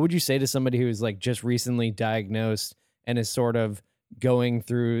would you say to somebody who is like just recently diagnosed and is sort of going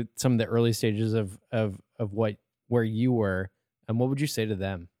through some of the early stages of where you were? And what would you say to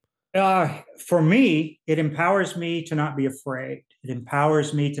them? For me, it empowers me to not be afraid. It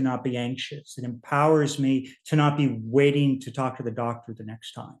empowers me to not be anxious. It empowers me to not be waiting to talk to the doctor the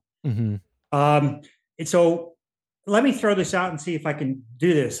next time. Mm-hmm. And so let me throw this out and see if I can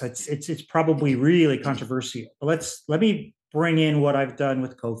do this. It's probably really controversial. But let me bring in what I've done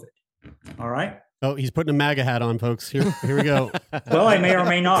with COVID. All right. Oh, he's putting a MAGA hat on, folks. Here we go. Well, I may or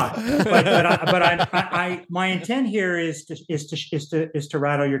may not, but my intent here is to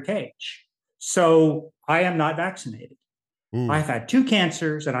rattle your cage. So I am not vaccinated. I've had 2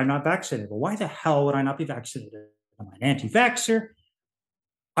 cancers and I'm not vaccinated. Well, why the hell would I not be vaccinated? Am I an anti-vaxxer?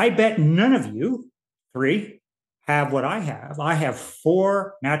 I bet none of you 3 have what I have. I have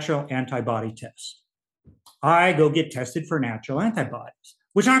 4 natural antibody tests. I go get tested for natural antibodies,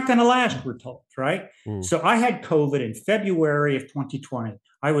 which aren't going to last, we're told, right? So I had COVID in February of 2020.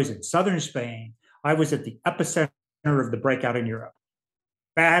 I was in southern Spain. I was at the epicenter of the breakout in Europe.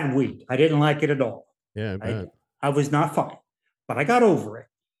 Bad week. I didn't like it at all. Yeah, I bet. I was not fine, but I got over it.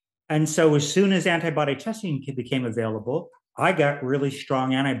 And so as soon as antibody testing became available, I got really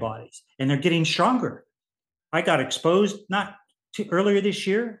strong antibodies, and they're getting stronger. I got exposed earlier this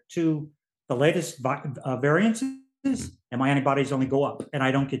year to the latest variants, and my antibodies only go up, and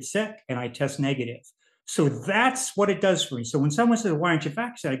I don't get sick, and I test negative. So that's what it does for me. So when someone says, why aren't you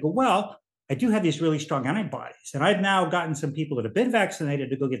vaccinated? I go, well, I do have these really strong antibodies. And I've now gotten some people that have been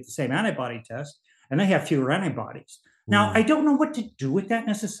vaccinated to go get the same antibody test, and they have fewer antibodies. Now, I don't know what to do with that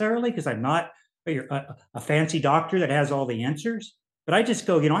necessarily, because I'm not a fancy doctor that has all the answers. But I just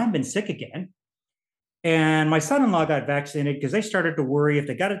go, I haven't been sick again. And my son-in-law got vaccinated because they started to worry if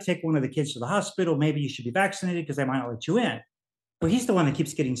they got to take one of the kids to the hospital, maybe you should be vaccinated because they might not let you in. Well, he's the one that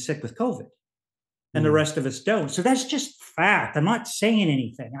keeps getting sick with COVID. and the rest of us don't. So that's just fact. I'm not saying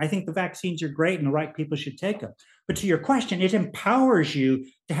anything. I think the vaccines are great and the right people should take them. But to your question, it empowers you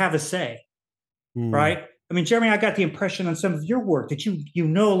to have a say, right? I mean, Jeremy, I got the impression on some of your work that you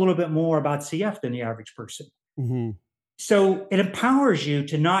know a little bit more about CF than the average person. So it empowers you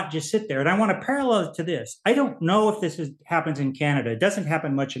to not just sit there. And I want to parallel it to this. I don't know if happens in Canada. It doesn't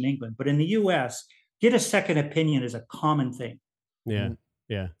happen much in England, but in the US, get a second opinion is a common thing. Yeah.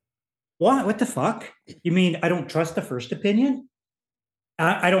 Yeah. What the fuck? You mean I don't trust the first opinion?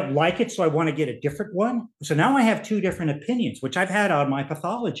 I don't like it, so I want to get a different one. So now I have two different opinions, which I've had on my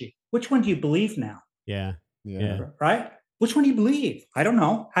pathology. Which one do you believe now? Yeah. Right? Which one do you believe? I don't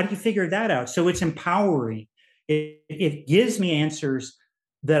know. How do you figure that out? So it's empowering. It gives me answers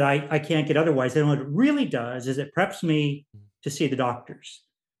that I can't get otherwise. And what it really does is it preps me to see the doctors.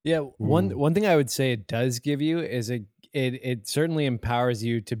 Yeah. One thing I would say it does give you is it certainly empowers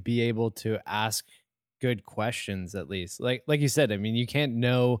you to be able to ask good questions, at least. Like you said, I mean, you can't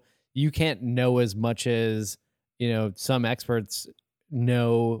know as much as, some experts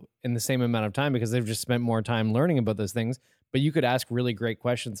know in the same amount of time because they've just spent more time learning about those things. But you could ask really great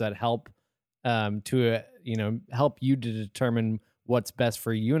questions that help help you to determine what's best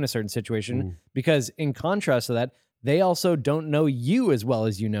for you in a certain situation. Because in contrast to that, they also don't know you as well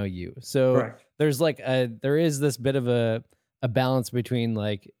as you know you. So there's there is this bit of a balance between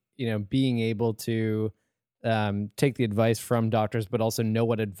being able to take the advice from doctors, but also know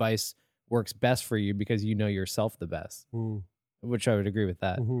what advice works best for you because you know yourself the best, which I would agree with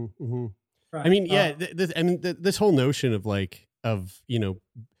that. Right. I mean, this whole notion of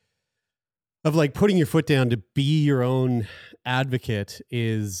putting your foot down to be your own advocate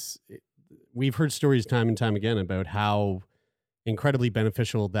we've heard stories time and time again about how incredibly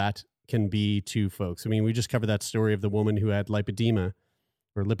beneficial that can be to folks. I mean, we just covered that story of the woman who had lipedema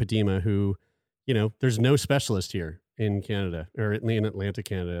who, there's no specialist here in Canada or in Atlantic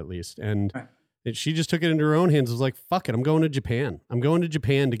Canada, at least. And she just took it into her own hands. It was like, fuck it. I'm going to Japan. I'm going to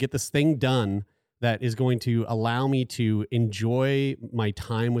Japan to get this thing done that is going to allow me to enjoy my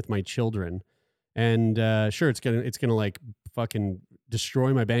time with my children. And sure, it's gonna like fucking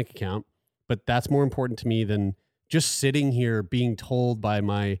destroy my bank account, but that's more important to me than just sitting here being told by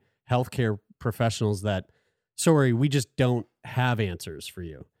my healthcare professionals that, sorry, we just don't have answers for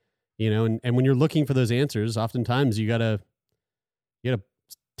you. And when you're looking for those answers, oftentimes you gotta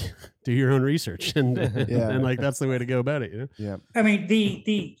do your own research, and that's the way to go about it. Yeah. I mean,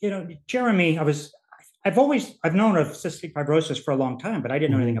 Jeremy, I've known of cystic fibrosis for a long time, but I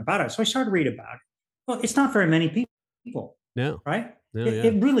didn't know anything about it. So I started to read about it. Well, it's not very many people. No. Right? No,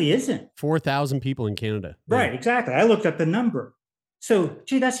 it really isn't. 4,000 people in Canada. Right, exactly. I looked up the number. So,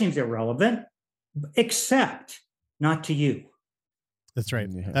 that seems irrelevant, except not to you. That's right.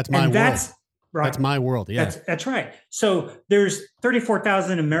 That's my world. That's right. That's my world. Yeah. That's right. So there's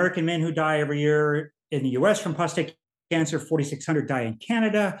 34,000 American men who die every year in the US from prostate cancer, 4,600 die in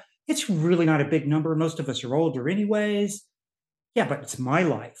Canada. It's really not a big number. Most of us are older anyways. Yeah, but it's my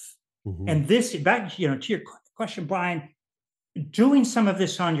life. And to your question, Brian, doing some of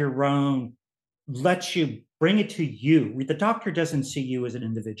this on your own lets you bring it to you. The doctor doesn't see you as an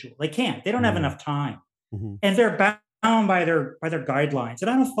individual. They can't. They don't have enough time. And they're bound by their guidelines. And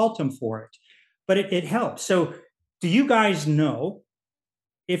I don't fault them for it, but it helps. So do you guys know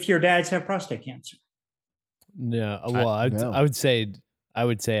if your dads have prostate cancer? No. Well, I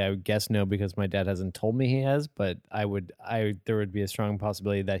would guess no, because my dad hasn't told me he has, but there would be a strong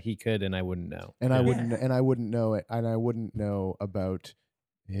possibility that he could, and I wouldn't know. And I wouldn't know it. And I wouldn't know about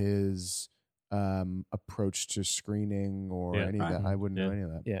his approach to screening or any of that. I wouldn't know any of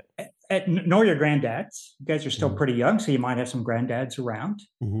that. Yeah. Nor your granddads. You guys are still pretty young, so you might have some granddads around.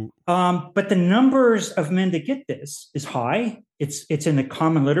 But the numbers of men that get this is high. It's in the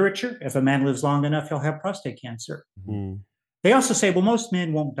common literature. If a man lives long enough, he'll have prostate cancer. They also say, well, most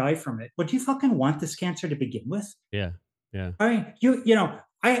men won't die from it. But do you fucking want this cancer to begin with? Yeah. Yeah. I mean,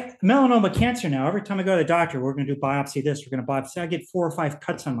 I melanoma cancer now. Every time I go to the doctor, we're going to do biopsy this, we're going to biopsy. I get 4 or 5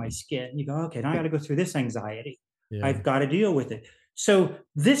 cuts on my skin. You go, okay, now I got to go through this anxiety. Yeah. I've got to deal with it. So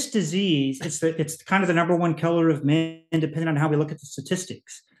this disease, it's kind of the number one killer of men, depending on how we look at the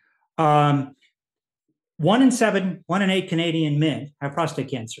statistics. 1 in 7, 1 in 8 Canadian men have prostate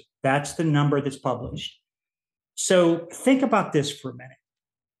cancer. That's the number that's published. So think about this for a minute.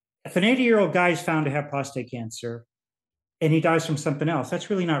 If an 80-year-old guy is found to have prostate cancer and he dies from something else, that's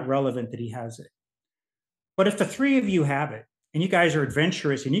really not relevant that he has it. But if the 3 of you have it and you guys are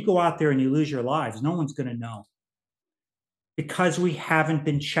adventurous and you go out there and you lose your lives, no one's going to know, because we haven't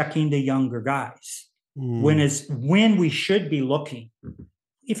been checking the younger guys when we should be looking.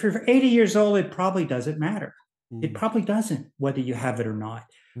 if you're 80 years old, it probably doesn't matter. It probably doesn't, whether you have it or not.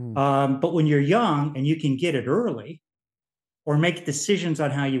 But when you're young and you can get it early or make decisions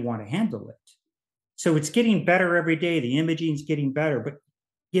on how you want to handle it. So it's getting better every day. The imaging's getting better. But,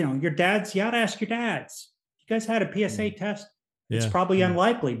 your dads, you ought to ask your dads. You guys had a PSA test? It's probably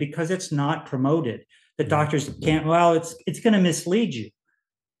unlikely because it's not promoted. The doctors can't, it's going to mislead you.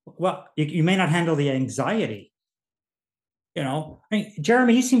 Well, you may not handle the anxiety.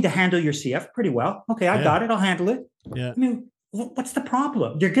 Jeremy, you seem to handle your CF pretty well. Okay, I got it. I'll handle it. Yeah. I mean, what's the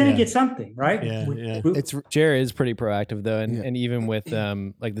problem? You're going to get something, right? Jared is pretty proactive though, and even with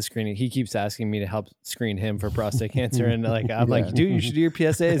like the screening, he keeps asking me to help screen him for prostate cancer, and I'm like, dude, you should do your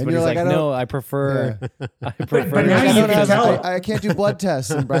PSAs, but he's like, no, I prefer. But now I can't do blood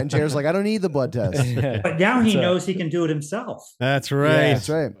tests, and Brian Jared's like, I don't need the blood test. But now he knows he can do it himself. That's right. That's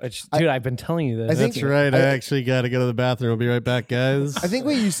right. Dude, I've been telling you this. That's right. I actually got to go to the bathroom. I'll be right back, guys. I think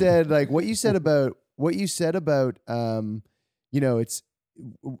what you said about it's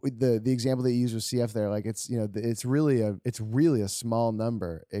the example that you used with CF there, like it's really a small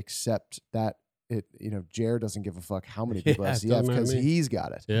number, except that Jared doesn't give a fuck how many people have CF because he's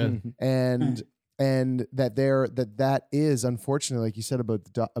got it. Yeah. And that is unfortunately, like you said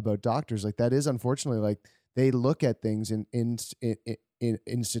about doctors, like that is unfortunately, like they look at things in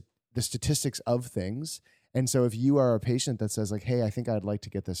the statistics of things. And so if you are a patient that says like, hey, I think I'd like to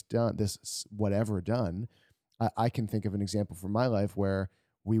get this done, I can think of an example from my life where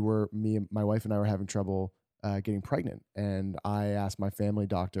my wife and I were having trouble getting pregnant, and I asked my family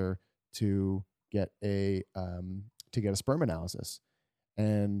doctor to get a sperm analysis,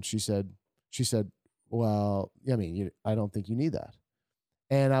 and she said, well, I mean, I don't think you need that,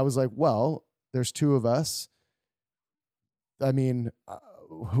 and I was like, well, there's two of us. I mean,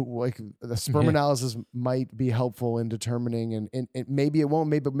 like the sperm analysis might be helpful in determining, and maybe it won't,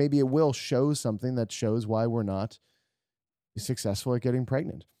 maybe it will show something that shows why we're not successful at getting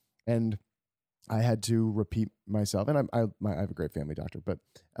pregnant. And I had to repeat myself, and I have a great family doctor, but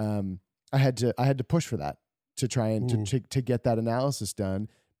I had to push for that to try and to get that analysis done.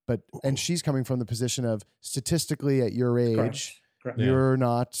 And she's coming from the position of statistically at your age. Correct. You're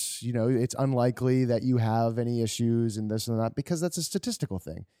not, it's unlikely that you have any issues and this and that, because that's a statistical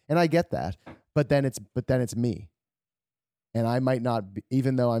thing. And I get that, but then it's me. And I might not be,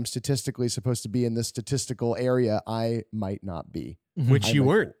 even though I'm statistically supposed to be in this statistical area, I might not be. Which you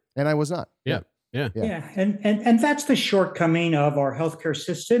weren't. And I was not. Yeah. And that's the shortcoming of our healthcare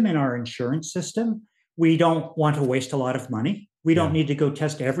system and our insurance system. We don't want to waste a lot of money. We don't need to go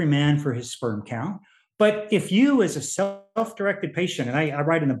test every man for his sperm count. But if you, as a self-directed patient, and I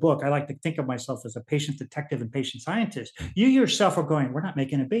write in the book, I like to think of myself as a patient detective and patient scientist, you yourself are going, we're not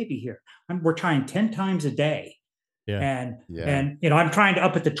making a baby here. We're trying 10 times a day. Yeah. And I'm trying to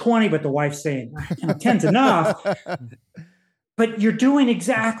up it to 20, but the wife's saying, 10's enough. But you're doing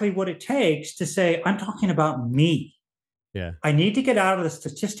exactly what it takes to say, I'm talking about me. Yeah. I need to get out of the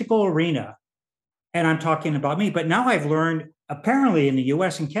statistical arena, and I'm talking about me. But now I've learned, apparently in the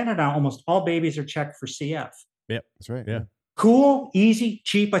US and Canada, almost all babies are checked for CF. Yep, that's right. Yeah. Cool, easy,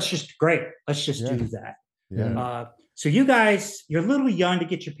 cheap. Let's just do that. Yeah. So you guys, you're a little young to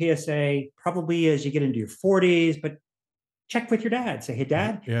get your PSA, probably as you get into your 40s, but check with your dad. Say, hey,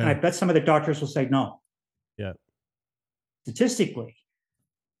 Dad. Yeah. And I bet some of the doctors will say no. Yeah. Statistically,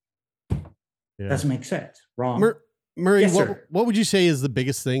 doesn't make sense. Wrong. Murray, Yes, what would you say is the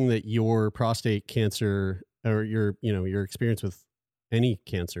biggest thing that your prostate cancer or your experience with any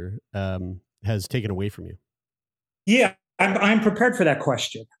cancer has taken away from you? Yeah, I'm prepared for that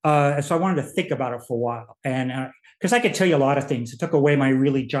question. So I wanted to think about it for a while. And because I could tell you a lot of things. It took away my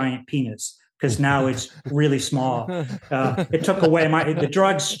really giant penis, because now it's really small. It took away the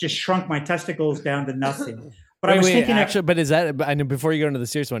drugs just shrunk my testicles down to nothing. But I was thinking actually, but is that, I know before you go into the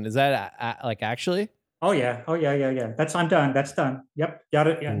serious one, is that like actually? Oh yeah. I'm done. That's done. Yep. Got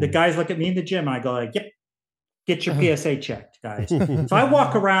it. Yeah. The guys look at me in the gym and I go like, yep, get your PSA checked, guys. So I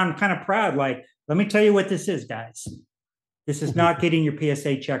walk around kind of proud, like, let me tell you what this is, guys. This is not getting your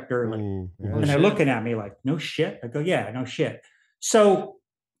PSA checked early. And they're looking at me like, no shit. I go, yeah, no shit. So,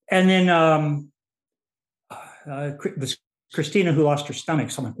 and then this Christina who lost her stomach.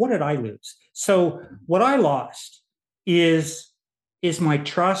 So I'm like, what did I lose? So what I lost is my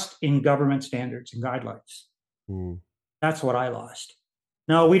trust in government standards and guidelines. That's what I lost.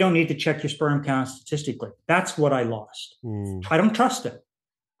 No, we don't need to check your sperm count statistically. That's what I lost. I don't trust it.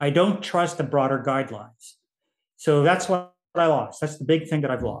 I don't trust the broader guidelines. So that's what I lost. That's the big thing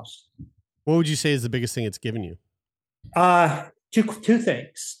that I've lost. What would you say is the biggest thing it's given you? Two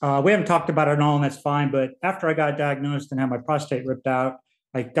things. We haven't talked about it all, and that's fine. But after I got diagnosed and had my prostate ripped out,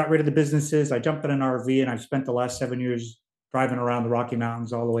 I got rid of the businesses. I jumped in an RV, and I've spent the last 7 years driving around the Rocky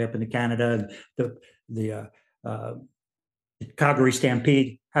Mountains all the way up into Canada and the Calgary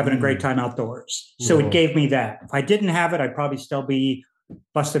Stampede, having a great time outdoors. So it gave me that. If I didn't have it, I'd probably still be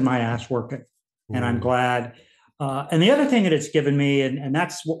busting my ass working. And I'm glad. And the other thing that it's given me, and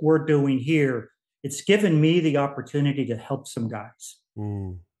that's what we're doing here, it's given me the opportunity to help some guys.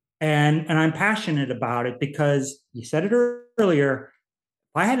 And I'm passionate about it because you said it earlier.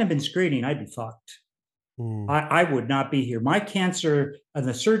 If I hadn't been screening, I'd be fucked. I would not be here. My cancer and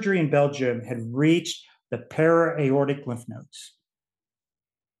the surgery in Belgium had reached the para-aortic lymph nodes.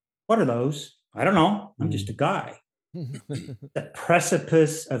 What are those? I don't know. I'm just a guy. The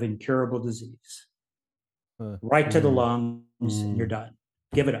precipice of incurable disease. Right to the lungs, and you're done.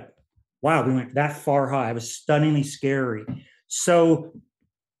 Give it up. Wow, we went that far high. It was stunningly scary. So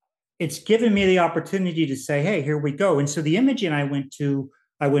it's given me the opportunity to say, hey, here we go. And so the imaging I went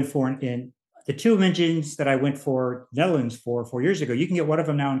for in the two imagings that I went for Netherlands for 4 years ago, you can get one of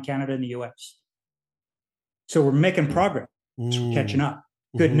them now in Canada and the US. So we're making progress. We're catching up.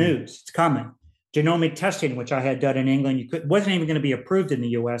 Good news. It's coming. Genomic testing, which I had done in England, wasn't even going to be approved in the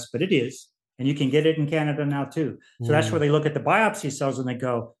US, but it is. And you can get it in Canada now too. So that's where they look at the biopsy cells and they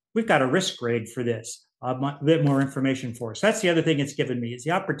go, we've got a risk grade for this. A bit more information for us. That's the other thing it's given me is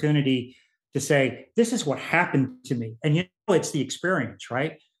the opportunity to say, this is what happened to me. And it's the experience,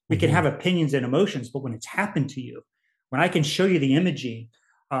 right? We can have opinions and emotions, but when it's happened to you, when I can show you the imaging,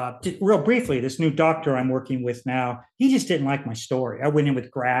 real briefly, this new doctor I'm working with now, he just didn't like my story. I went in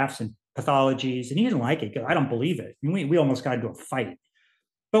with graphs and pathologies, and he didn't like it. I don't believe it. We almost got into a fight,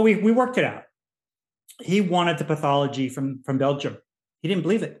 but we worked it out. He wanted the pathology from Belgium. He didn't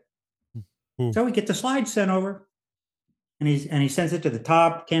believe it. So we get the slides sent over, and he sends it to the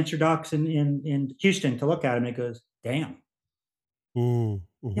top cancer docs in Houston to look at him. And he goes, damn.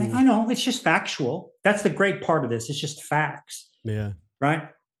 Yeah, I know. It's just factual. That's the great part of this. It's just facts. Yeah. Right?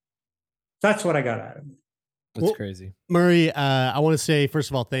 That's what I got out of it. That's crazy. Murray, I want to say,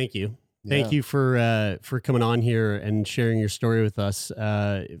 first of all, thank you. Thank you for coming on here and sharing your story with us.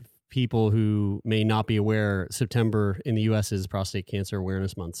 People who may not be aware, September in the U.S. is Prostate Cancer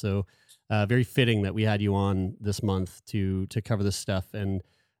Awareness Month. So very fitting that we had you on this month to cover this stuff. And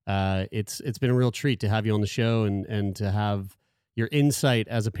it's been a real treat to have you on the show and to have your insight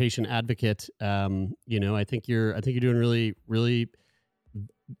as a patient advocate. I think you're doing really, really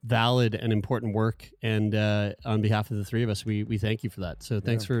valid and important work. And on behalf of the three of us, we thank you for that. So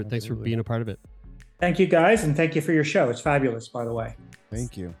thanks for being a part of it. Thank you, guys, and thank you for your show. It's fabulous, by the way.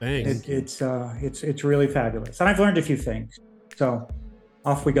 Thank you. Thanks. It's really fabulous, and I've learned a few things. So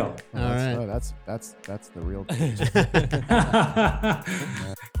off we go. All right. Oh, that's the real.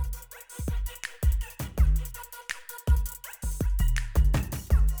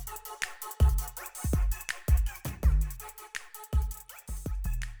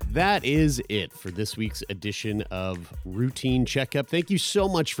 That is it for this week's edition of Routine Checkup. Thank you so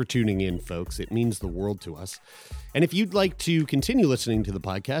much for tuning in, folks. It means the world to us. And if you'd like to continue listening to the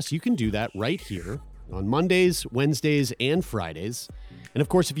podcast, you can do that right here on Mondays, Wednesdays, and Fridays. And of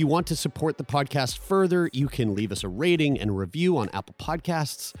course, if you want to support the podcast further, you can leave us a rating and a review on Apple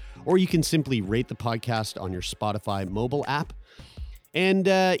Podcasts, or you can simply rate the podcast on your Spotify mobile app. And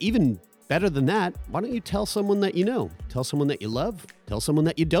even better than that, why don't you tell someone that you know? Tell someone that you love. Tell someone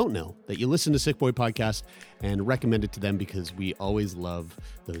that you don't know that you listen to Sick Boy Podcast and recommend it to them because we always love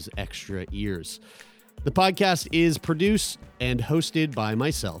those extra ears. The podcast is produced and hosted by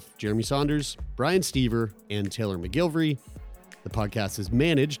myself, Jeremy Saunders, Brian Stever, and Taylor McGilvery. The podcast is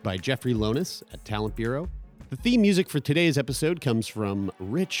managed by Jeffrey Lonis at Talent Bureau. The theme music for today's episode comes from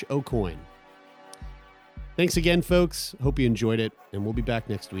Rich O'Coin. Thanks again, folks. Hope you enjoyed it, and we'll be back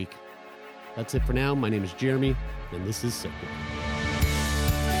next week. That's it for now. My name is Jeremy, and this is Sick Boy.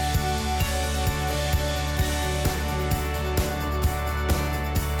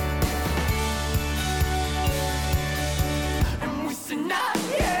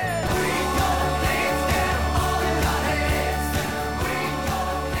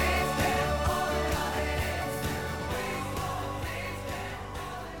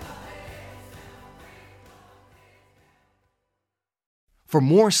 For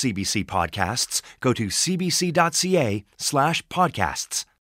more CBC podcasts, go to cbc.ca/podcasts.